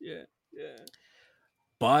was. Yeah.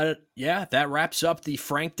 But yeah, that wraps up the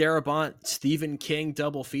Frank Darabont Stephen King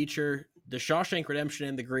double feature, The Shawshank Redemption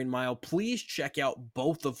and The Green Mile. Please check out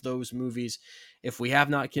both of those movies if we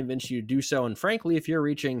have not convinced you to do so. And frankly, if you're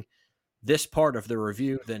reaching this part of the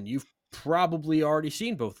review, then you've probably already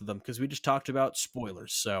seen both of them because we just talked about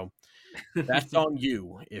spoilers. So that's on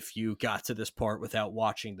you if you got to this part without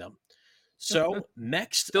watching them. So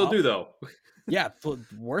next still do though. Yeah,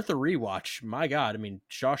 worth a rewatch. My God, I mean,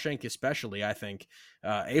 Shawshank especially, I think.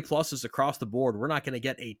 A+ across the board. We're not going to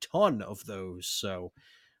get a ton of those, so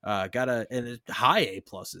and high A+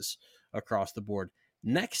 across the board.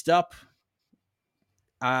 Next up,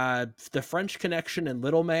 The French Connection and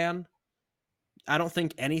Little Man. I don't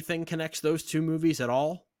think anything connects those two movies at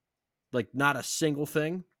all. Like, not a single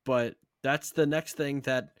thing, but that's the next thing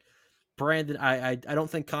that Brandon, I don't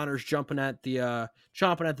think Connor's chomping at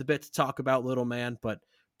the bit to talk about Little Man, but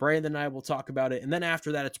Brandon and I will talk about it. And then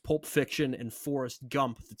after that, it's Pulp Fiction and Forrest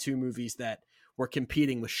Gump, the two movies that were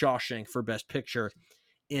competing with Shawshank for Best Picture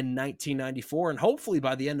in 1994. And hopefully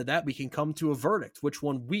by the end of that, we can come to a verdict, which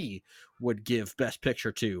one we would give Best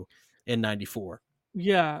Picture to in 94.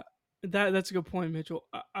 Yeah, that's a good point, Mitchell.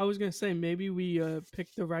 I was going to say maybe we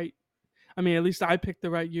picked the right, I mean, at least I picked the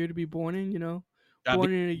right year to be born in,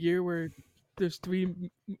 born in a year where there's 3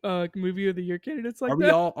 movie of the year candidates like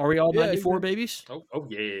that. Are we all 94 babies? Oh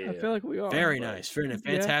yeah. I feel like we are. Very nice.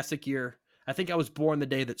 Fantastic year. I think I was born the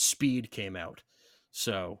day that Speed came out.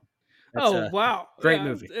 So wow. Great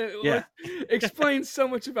movie. Yeah. Explains so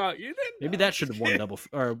much about you then. Maybe that should have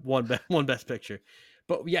won one Best Picture.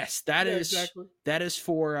 But yes, that Yeah, is exactly. that is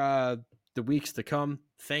for the weeks to come.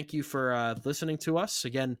 Thank you for listening to us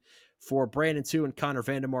again. For Brandon Tew and Connor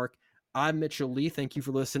VanDemark, I'm Mitchell Lea. Thank you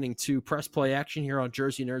for listening to Press Play Action here on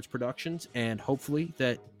Jersey Nerds Productions, and hopefully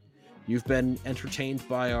that you've been entertained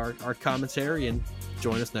by our commentary, and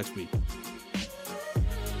join us next week.